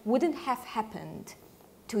probably wouldn't have happened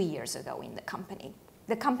 2 years ago in the company.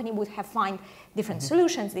 The company would have found different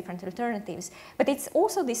solutions, different alternatives. But it's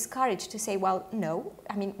also this courage to say, well, no,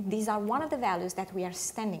 I mean, these are one of the values that we are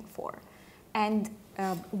standing for. And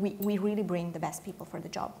we really bring the best people for the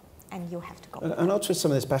job. And you have to go. And I'll twist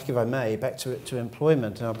some of this back, if I may, back to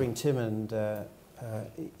employment, and I'll bring Tim and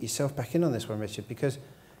yourself back in on this one, Richard, because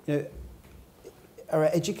you know, are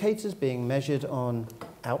educators being measured on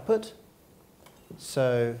output?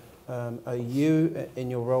 So are you, in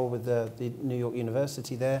your role with the New York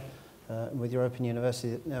University there, with your Open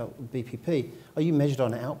University now, BPP, are you measured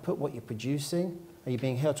on output, what you're producing? Are you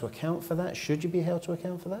being held to account for that? Should you be held to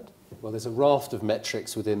account for that? Well, there's a raft of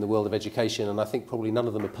metrics within the world of education, and I think probably none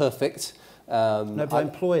of them are perfect. No, by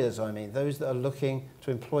employers, I mean, those that are looking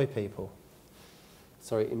to employ people.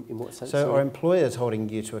 Sorry, in what sense? So sorry? are employers holding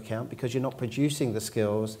you to account because you're not producing the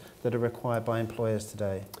skills that are required by employers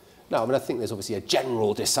today? No, I mean, I think there's obviously a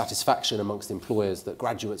general dissatisfaction amongst employers that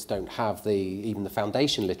graduates don't have even the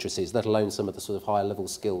foundation literacies, let alone some of the sort of higher level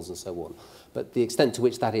skills and so on. But the extent to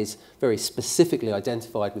which that is very specifically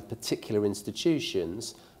identified with particular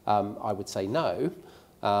institutions, I would say no.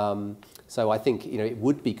 So I think, you know, it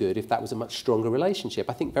would be good if that was a much stronger relationship.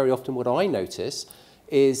 I think very often what I notice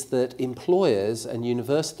is that employers and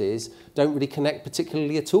universities don't really connect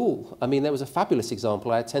particularly at all. I mean, there was a fabulous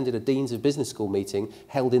example. I attended a Deans of Business School meeting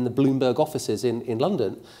held in the Bloomberg offices in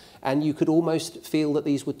London, and you could almost feel that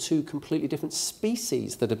these were two completely different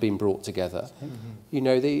species that had been brought together. You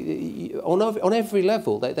know, on every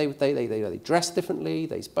level, they dressed differently,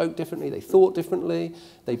 they spoke differently, they thought differently,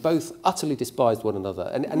 they both utterly despised one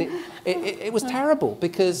another. And it was terrible,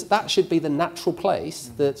 because that should be the natural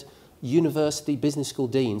place that university business school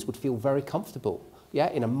deans would feel very comfortable, yeah,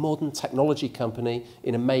 in a modern technology company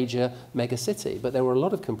in a major mega city. But there were a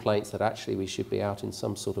lot of complaints that actually we should be out in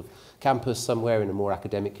some sort of campus somewhere in a more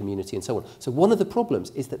academic community and so on. So one of the problems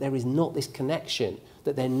is that there is not this connection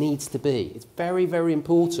that there needs to be. It's very, very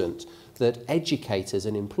important that educators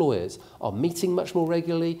and employers are meeting much more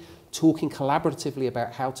regularly, talking collaboratively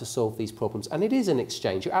about how to solve these problems. And it is an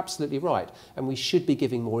exchange, you're absolutely right. And we should be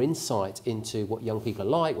giving more insight into what young people are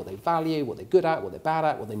like, what they value, what they're good at, what they're bad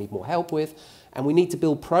at, what they need more help with. And we need to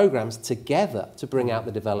build programs together to bring out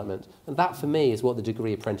the development. And that, for me, is what the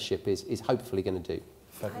degree apprenticeship is hopefully going to do.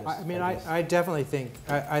 I mean, I definitely think,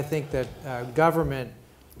 I think that government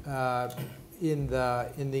in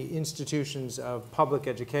the institutions of public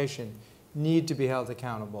education need to be held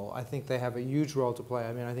accountable. I think they have a huge role to play.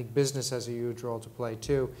 I mean, I think business has a huge role to play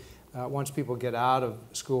too. Once people get out of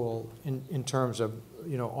school in terms of,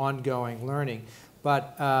 you know, ongoing learning.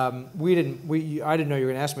 But I didn't know you were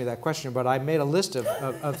going to ask me that question, but I made a list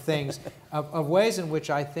of things, of ways in which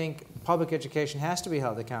I think public education has to be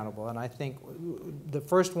held accountable. And I think The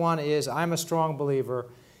first one is I'm a strong believer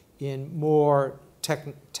in more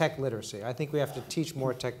tech literacy. I think we have to teach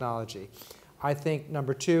more technology. I think,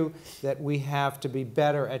 number two, that we have to be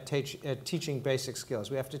better at teaching basic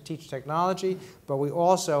skills. We have to teach technology, but we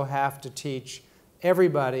also have to teach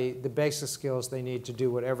everybody the basic skills they need to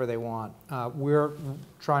do whatever they want. We're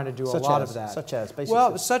trying to do a lot of that. Such as basic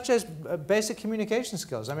Well, such as basic communication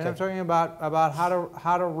skills. I mean, I'm talking about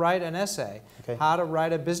how to write an essay, how to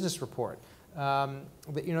write a business report.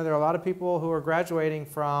 You know, there are a lot of people who are graduating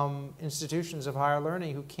from institutions of higher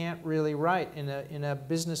learning who can't really write in a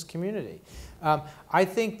business community. I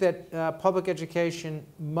think that public education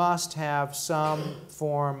must have some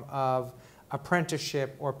form of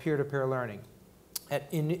apprenticeship or peer-to-peer learning.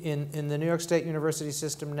 In the New York State University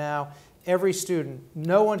system now, every student,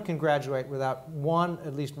 no one can graduate without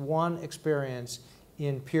at least one experience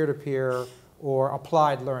in peer-to-peer or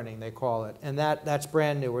applied learning, they call it. And that's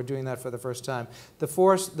brand new. We're doing that for the first time. The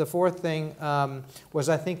fourth thing was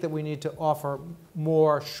I think that we need to offer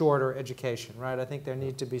more shorter education, right? I think there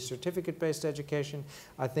need to be certificate-based education.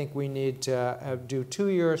 I think we need to do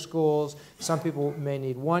 2-year schools. Some people may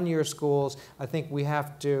need 1-year schools. I think we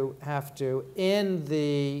have to end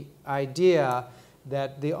the idea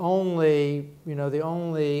that the only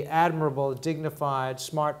admirable, dignified,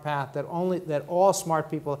 smart path that all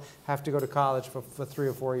smart people have to go to college for 3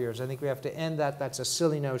 or 4 years. I think we have to end that. That's a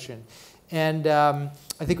silly notion. And I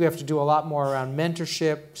think we have to do a lot more around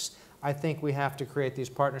mentorships. I think we have to create these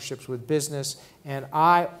partnerships with business. And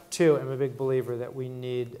I, too, am a big believer that we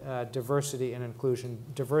need diversity and inclusion.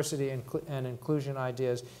 Diversity and inclusion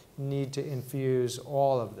ideas need to infuse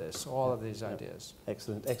all of these ideas.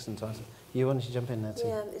 Excellent, excellent answer. You wanted to jump in there too?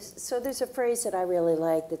 Yeah, so there's a phrase that I really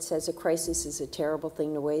like that says a crisis is a terrible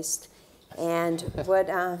thing to waste. And what...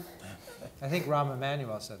 I think Rahm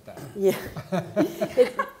Emanuel said that. Yeah.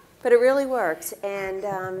 But it really works. And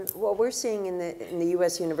what we're seeing in the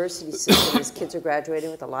U.S. university system is kids are graduating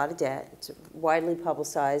with a lot of debt. It's widely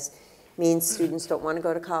publicized. Means students don't want to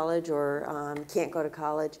go to college or can't go to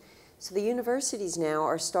college. So the universities now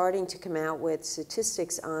are starting to come out with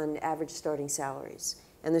statistics on average starting salaries.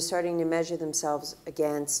 And they're starting to measure themselves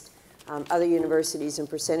against other universities and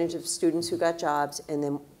percentage of students who got jobs and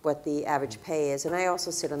then what the average pay is. And I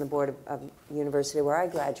also sit on the board of a university where I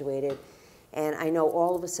graduated. And I know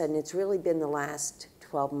all of a sudden it's really been the last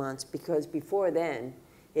 12 months because before then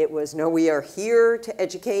it was, no, we are here to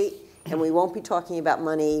educate and we won't be talking about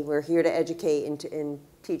money. We're here to educate and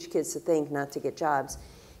teach kids to think, not to get jobs.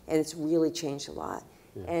 And it's really changed a lot.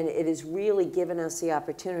 Yeah. And it has really given us the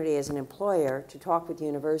opportunity as an employer to talk with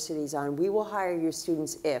universities on, we will hire your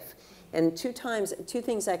students if. And two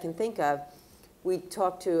things I can think of, we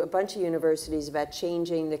talked to a bunch of universities about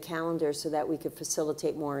changing the calendar so that we could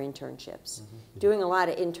facilitate more internships. Mm-hmm. Doing a lot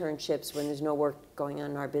of internships when there's no work going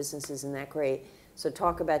on in our business isn't that great. So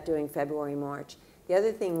talk about doing February, March. The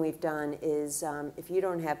other thing we've done is if you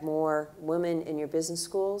don't have more women in your business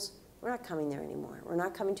schools, we're not coming there anymore. We're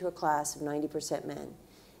not coming to a class of 90% men.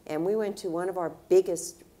 And we went to one of our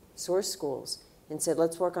biggest source schools and said,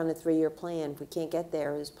 let's work on a 3-year plan. If we can't get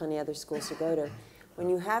there, there's plenty of other schools to go to. When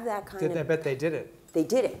you have that kind of... I bet they did it. They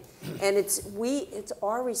did it. And it's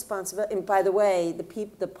our responsibility. And by the way,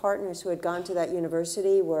 the partners who had gone to that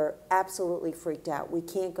university were absolutely freaked out. We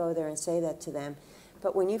can't go there and say that to them.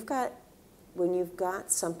 But when you've got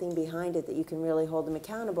something behind it that you can really hold them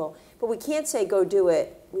accountable, but we can't say, go do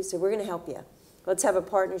it. We say, we're going to help you. Let's have a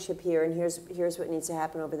partnership here, and here's what needs to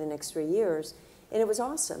happen over the next 3 years. And it was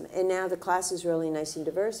awesome. And now the class is really nice and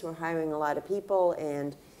diverse. We're hiring a lot of people,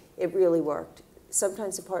 and it really worked.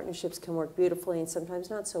 Sometimes the partnerships can work beautifully and sometimes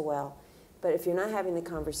not so well. But if you're not having the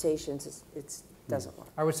conversations, it doesn't work.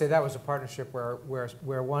 I would say that was a partnership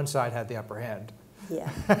where one side had the upper hand. Yeah.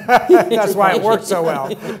 That's why it worked so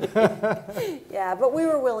well. Yeah, but we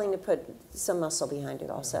were willing to put some muscle behind it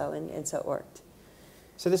also, and so it worked.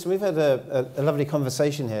 So listen, we've had a lovely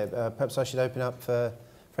conversation here. Perhaps I should open up for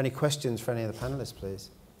any questions for any of the panelists, please.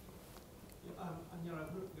 Aniela,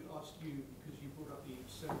 I would ask you, because you brought up the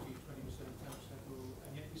 70, 20%, 10% rule,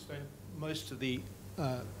 and yet we spent most of the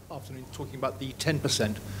afternoon talking about the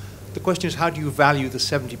 10%. The question is, how do you value the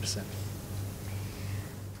 70%?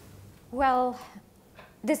 Well,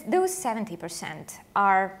 those 70%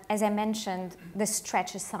 are, as I mentioned, the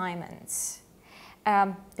stretch assignments,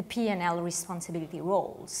 the P&L responsibility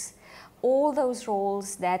roles, all those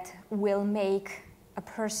roles that will make a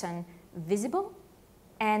person visible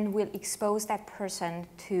and will expose that person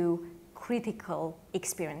to critical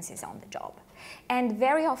experiences on the job. And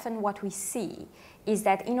very often what we see is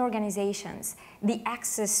that in organizations, the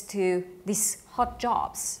access to these hot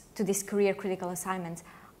jobs, to these career critical assignments,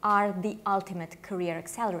 are the ultimate career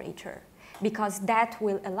accelerator, because that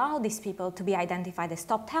will allow these people to be identified as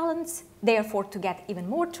top talents, therefore to get even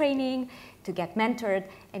more training, to get mentored,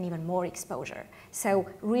 and even more exposure. So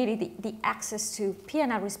really the access to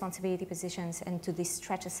P&L responsibility positions and to these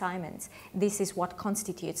stretch assignments, this is what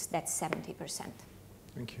constitutes that 70%.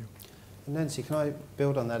 Thank you. Nancy, can I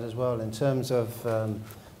build on that as well in terms of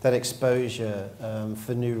that exposure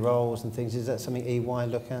for new roles and things? Is that something EY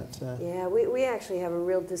look at? Yeah, we actually have a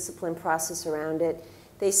real disciplined process around it.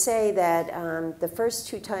 They say that the first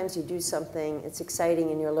 2 times you do something, it's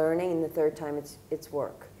exciting and you're learning, and the 3rd time it's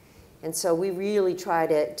work. And so we really try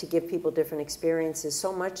to give people different experiences,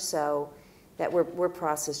 so much so that we're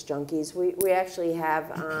process junkies. We actually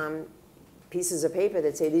have pieces of paper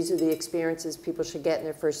that say these are the experiences people should get in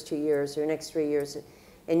their first 2 years or next 3 years.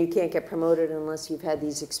 And you can't get promoted unless you've had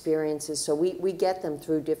these experiences. So we get them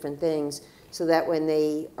through different things so that when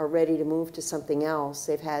they are ready to move to something else,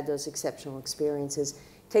 they've had those exceptional experiences.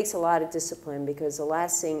 It takes a lot of discipline, because the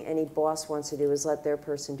last thing any boss wants to do is let their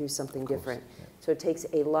person do something different. Yeah. So it takes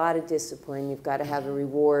a lot of discipline. You've got to have a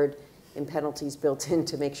reward and penalties built in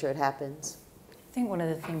to make sure it happens. I think one of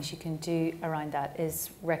the things you can do around that is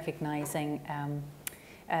recognizing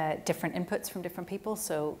different inputs from different people.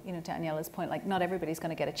 So, you know, to Aniela's point, like, not everybody's going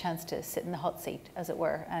to get a chance to sit in the hot seat, as it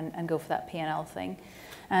were, and go for that P&L thing.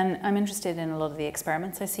 And I'm interested in a lot of the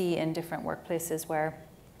experiments I see in different workplaces where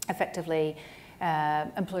effectively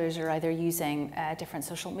employers are either using different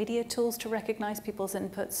social media tools to recognize people's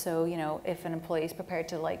inputs. So, you know, if an employee is prepared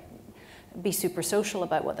to, like, be super social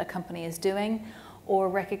about what the company is doing, or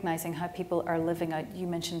recognizing how people are living out, you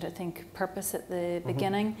mentioned, I think, purpose at the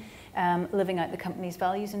beginning, living out the company's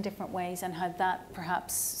values in different ways, and how that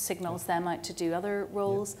perhaps signals them out to do other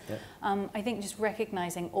roles. I think just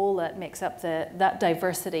recognizing all that makes up that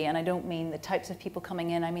diversity, and I don't mean the types of people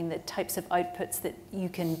coming in, I mean the types of outputs that you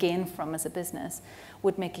can gain from as a business,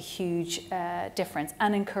 would make a huge difference,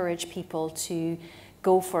 and encourage people to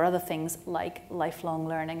go for other things like lifelong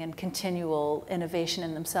learning and continual innovation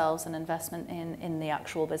in themselves and investment in the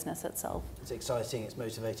actual business itself. It's exciting, it's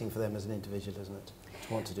motivating for them as an individual, isn't it?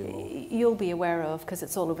 To want to do more. You'll be aware of, because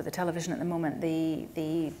it's all over the television at the moment,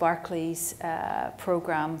 the Barclays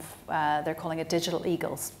program, they're calling it Digital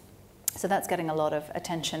Eagles. So that's getting a lot of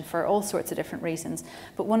attention for all sorts of different reasons.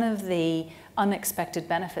 But one of the unexpected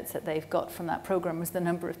benefits that they've got from that program was the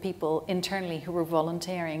number of people internally who were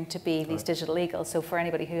volunteering to be these digital eagles. So for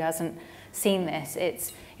anybody who hasn't seen this,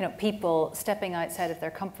 it's, you know, people stepping outside of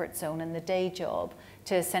their comfort zone in the day job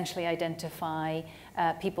to essentially identify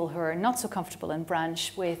people who are not so comfortable in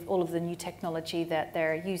branch with all of the new technology that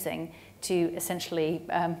they're using to essentially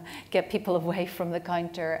get people away from the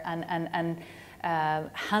counter and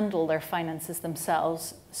handle their finances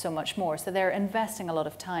themselves so much more. So they're investing a lot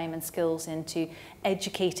of time and skills into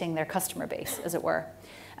educating their customer base, as it were.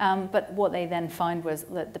 But what they then found was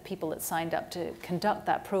that the people that signed up to conduct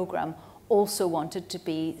that program also wanted to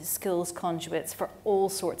be skills conduits for all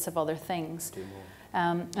sorts of other things.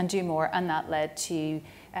 And do more, and that led to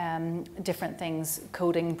different things,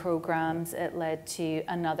 coding programs. It led to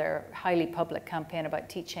another highly public campaign about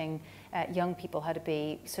teaching young people how to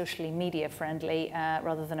be socially media friendly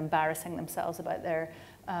rather than embarrassing themselves about their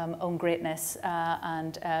own greatness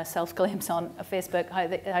and self-claims on Facebook, how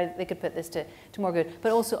they could put this to more good,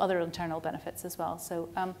 but also other internal benefits as well. So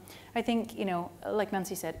I think, you know, like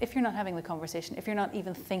Nancy said, if you're not having the conversation, if you're not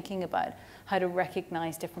even thinking about how to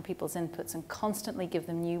recognize different people's inputs and constantly give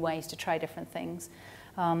them new ways to try different things,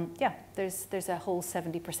 yeah, there's a whole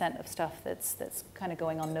 70% of stuff that's kind of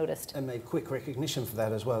going unnoticed. And made quick recognition for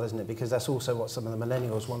that as well, isn't it? Because that's also what some of the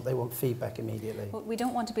millennials want. They want feedback immediately. Well, we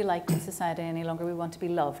don't want to be liked in society any longer. We want to be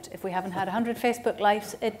loved. If we haven't had 100 Facebook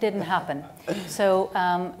likes, it didn't happen. So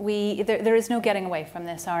there is no getting away from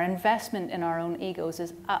this. Our investment in our own egos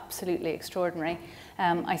is absolutely extraordinary.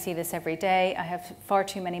 I see this every day. I have far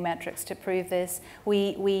too many metrics to prove this.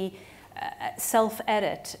 We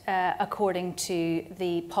self-edit according to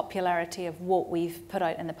the popularity of what we've put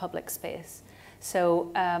out in the public space.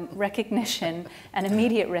 So recognition and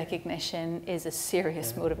immediate recognition is a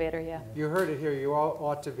serious motivator, yeah. You heard it here. You all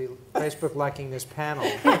ought to be Facebook liking this panel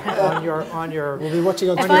on your we'll be watching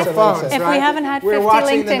on phones. If we haven't had 50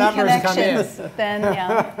 LinkedIn connections, then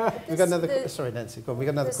yeah. We've got another. Sorry, Nancy. Go on. We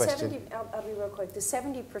got another question. I'll be real quick. The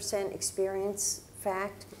 70% experience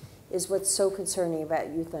fact is what's so concerning about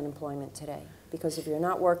youth unemployment today. Because if you're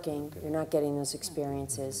not working, you're not getting those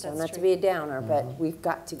experiences. So not to be a downer, but we've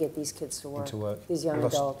got to get these kids to work. These young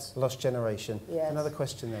adults. Lost generation. Yes. Another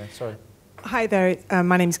question there, sorry. Hi there,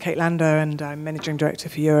 my name is Kate Lander and I'm Managing Director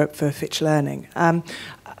for Europe for Fitch Learning.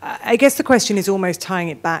 I guess the question is almost tying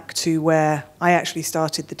it back to where I actually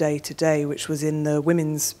started the day today, which was in the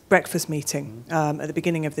women's breakfast meeting at the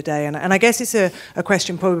beginning of the day. And I guess it's a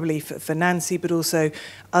question probably for Nancy, but also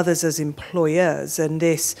others as employers. And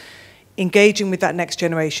this engaging with that next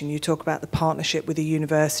generation, you talk about the partnership with the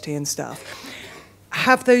university and stuff.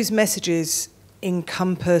 Have those messages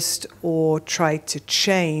encompassed or tried to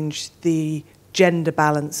change the gender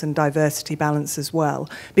balance and diversity balance as well?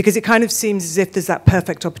 Because it kind of seems as if there's that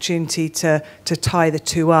perfect opportunity to tie the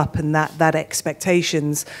two up, and that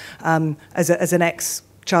expectations as an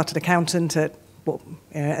ex-chartered accountant at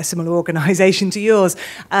a similar organisation to yours,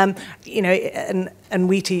 and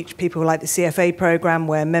we teach people like the CFA programme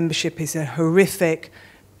where membership is a horrific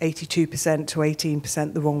 82% to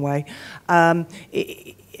 18% the wrong way.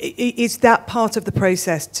 Is that part of the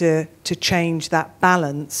process to change that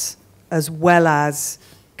balance as well as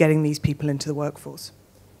getting these people into the workforce?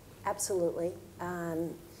 Absolutely.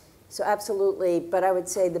 So absolutely, but I would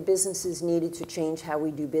say the businesses needed to change how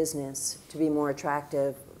we do business to be more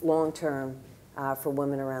attractive long-term for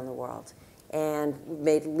women around the world. And we've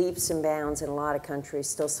made leaps and bounds in a lot of countries,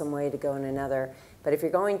 still some way to go in another. But if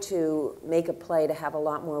you're going to make a play to have a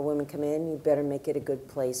lot more women come in, you better make it a good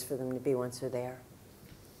place for them to be once they're there.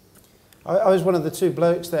 I was one of the two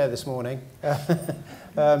blokes there this morning. I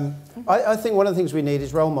think one of the things we need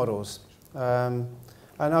is role models. And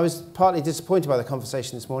I was partly disappointed by the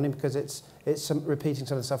conversation this morning because it's repeating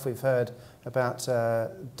some of the stuff we've heard about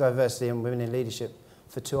diversity and women in leadership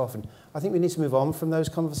for too often. I think we need to move on from those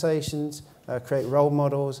conversations, create role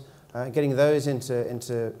models, getting those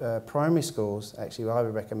into primary schools, actually, I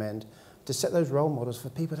would recommend, to set those role models for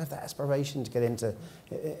people to have that aspiration to get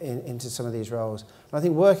into some of these roles. And I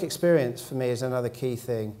think work experience for me is another key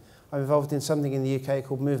thing. I'm involved in something in the UK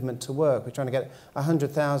called Movement to Work. We're trying to get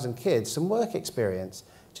 100,000 kids some work experience.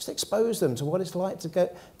 Just expose them to what it's like to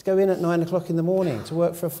go in at 9 o'clock in the morning, to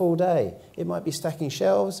work for a full day. It might be stacking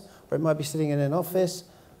shelves, or it might be sitting in an office.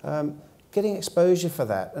 Getting exposure for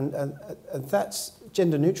that, and that's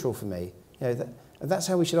gender neutral for me. And that's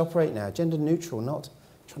how we should operate now, gender neutral, not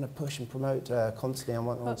trying to push and promote constantly on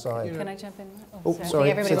one side. Can I jump in?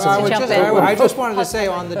 Sorry. I just wanted to say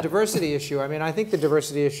on the diversity issue, I mean, I think the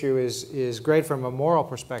diversity issue is great from a moral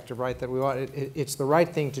perspective, right? That it's the right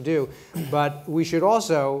thing to do, but we should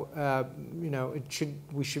also,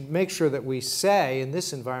 we should make sure that we say, in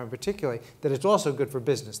this environment particularly, that it's also good for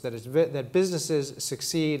business, that businesses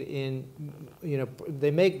succeed in,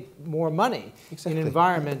 they make more money in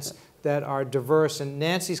environments that are diverse. And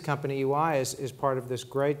Nancy's company, UI, is part of this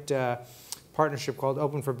great partnership called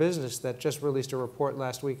Open for Business that just released a report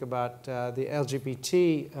last week about the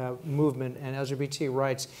LGBT movement and LGBT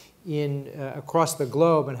rights across the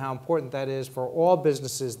globe, and how important that is for all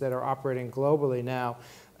businesses that are operating globally now,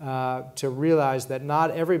 to realize that not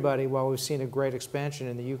everybody, while we've seen a great expansion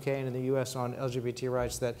in the UK and in the US on LGBT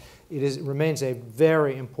rights, that it remains a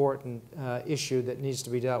very important issue that needs to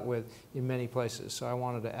be dealt with in many places. So I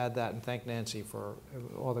wanted to add that and thank Nancy for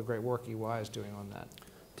all the great work EY is doing on that.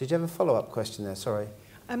 Did you have a follow-up question there? Sorry.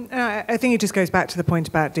 I think it just goes back to the point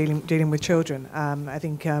about dealing with children. I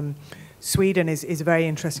think Sweden is a very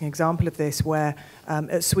interesting example of this, where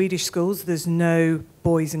at Swedish schools there's no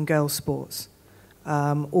boys and girls sports.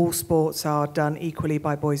 All sports are done equally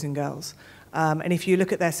by boys and girls. And if you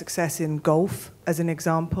look at their success in golf, as an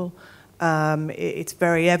example, it's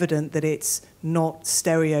very evident that it's not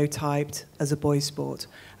stereotyped as a boys' sport.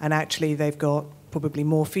 And actually, they've got probably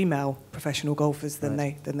more female professional golfers than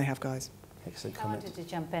they have guys. Excellent I comment. wanted to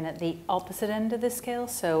jump in at the opposite end of the scale.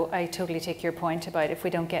 So I totally take your point about if we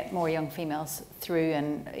don't get more young females through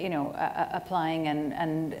and applying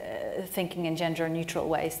and thinking in gender neutral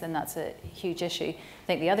ways, then that's a huge issue. I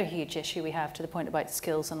think the other huge issue we have, to the point about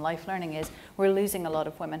skills and life learning, is we're losing a lot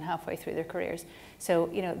of women halfway through their careers. So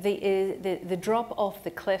the drop off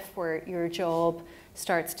the cliff where your job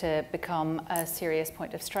starts to become a serious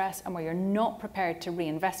point of stress and where you're not prepared to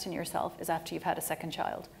reinvest in yourself is after you've had a second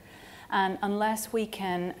child. And unless we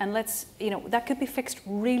can, and that could be fixed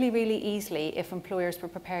really, really easily if employers were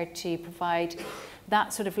prepared to provide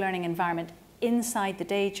that sort of learning environment inside the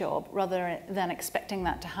day job, rather than expecting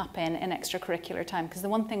that to happen in extracurricular time. Because the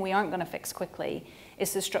one thing we aren't going to fix quickly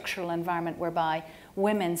is the structural environment whereby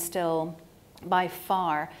women still, by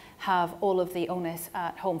far, have all of the onus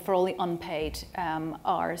at home for all the unpaid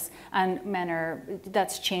hours, and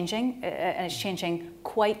that's changing, and it's changing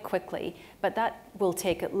quite quickly, but that will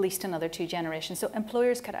take at least another 2 generations. So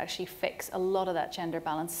employers could actually fix a lot of that gender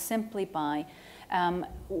balance simply by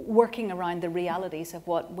working around the realities of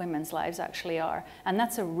what women's lives actually are, and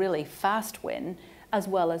that's a really fast win, as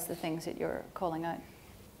well as the things that you're calling out.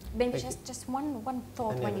 Maybe just one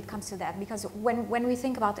thought when it comes to that, because when we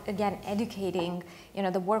think about, again, educating,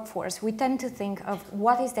 the workforce, we tend to think of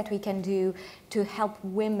what is that we can do to help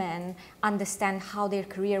women understand how their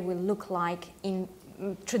career will look like in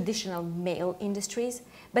traditional male industries.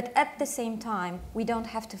 But at the same time, we don't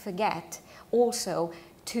have to forget also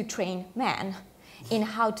to train men in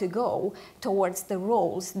how to go towards the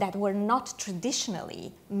roles that were not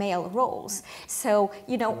traditionally male roles. So,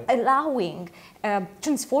 allowing,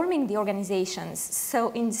 transforming the organizations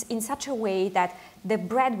so in such a way that the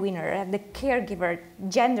breadwinner, the caregiver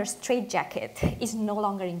gender straitjacket is no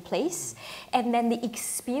longer in place, and then the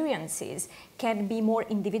experiences can be more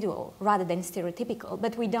individual rather than stereotypical.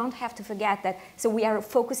 But we don't have to forget that, so we are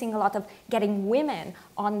focusing a lot of getting women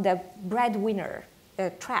on the breadwinner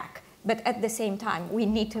track. But at the same time, we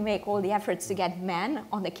need to make all the efforts to get men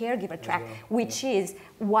on the caregiver track, which is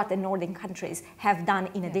what the northern countries have done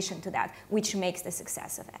in addition to that, which makes the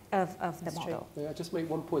success of the model. Yeah, I'll just make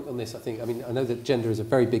one point on this. I know that gender is a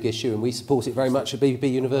very big issue and we support it very much at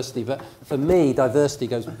BPP University, but for me, diversity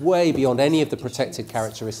goes way beyond any of the protected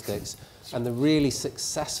characteristics. And the really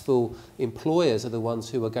successful employers are the ones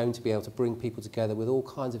who are going to be able to bring people together with all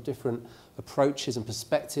kinds of different approaches and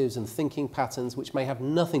perspectives and thinking patterns, which may have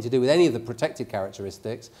nothing to do with any of the protected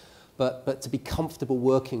characteristics, but to be comfortable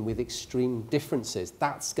working with extreme differences.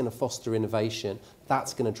 That's going to foster innovation.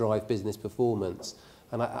 That's going to drive business performance.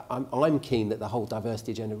 And I'm keen that the whole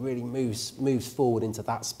diversity agenda really moves forward into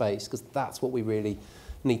that space, because that's what we really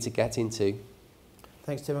need to get into.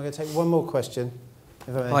 Thanks, Tim. I'm going to take one more question.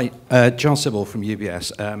 Hi, John Sybil from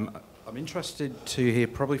UBS. I'm interested to hear,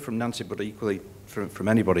 probably from Nancy, but equally from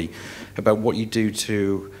anybody, about what you do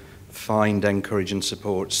to find, encourage and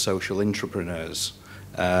support social entrepreneurs,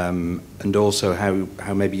 and also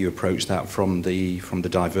how maybe you approach that from the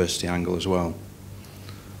diversity angle as well.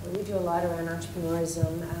 We do a lot around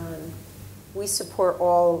entrepreneurism. We support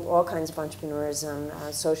all kinds of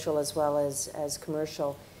entrepreneurism, social as well as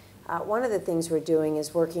commercial. One of the things we're doing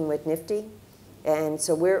is working with NIFTY. And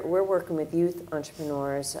so we're working with youth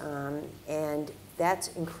entrepreneurs, and that's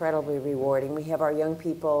incredibly rewarding. We have our young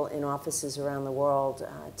people in offices around the world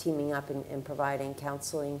teaming up and providing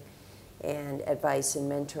counseling and advice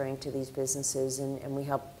and mentoring to these businesses, and we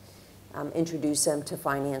help introduce them to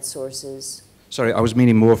finance sources. Sorry, I was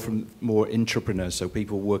meaning more entrepreneurs, so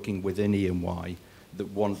people working within E&Y that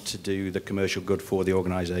want to do the commercial good for the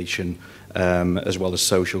organisation as well as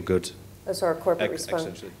social good. That's our corporate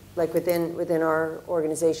responsibility, like within our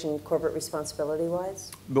organization, corporate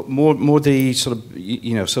responsibility-wise. But more the sort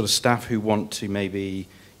of staff who want to maybe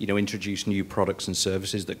introduce new products and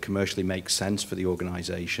services that commercially make sense for the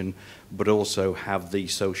organisation, but also have the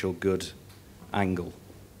social good angle.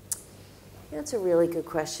 Yeah, that's a really good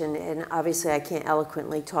question, and obviously I can't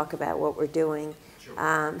eloquently talk about what we're doing.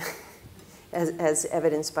 Sure. As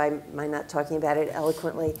evidenced by my not talking about it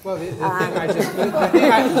eloquently. Well,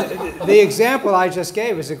 the example I just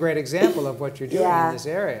gave is a great example of what you're doing in this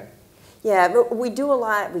area. Yeah, but we do a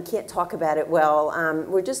lot. We can't talk about it well.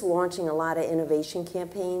 We're just launching a lot of innovation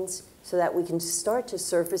campaigns so that we can start to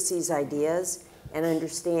surface these ideas and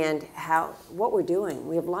understand what we're doing.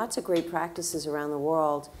 We have lots of great practices around the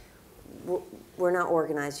world. We're not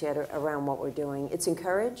organized yet around what we're doing. It's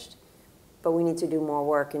encouraged, but we need to do more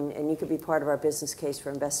work, and you could be part of our business case for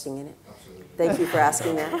investing in it. Absolutely. Thank you for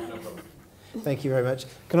asking that. No problem. Thank you very much.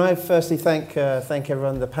 Can I firstly thank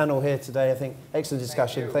everyone, the panel here today. I think excellent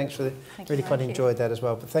discussion. Thanks for really quite enjoyed that as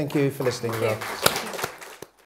well. But thank you for listening as well.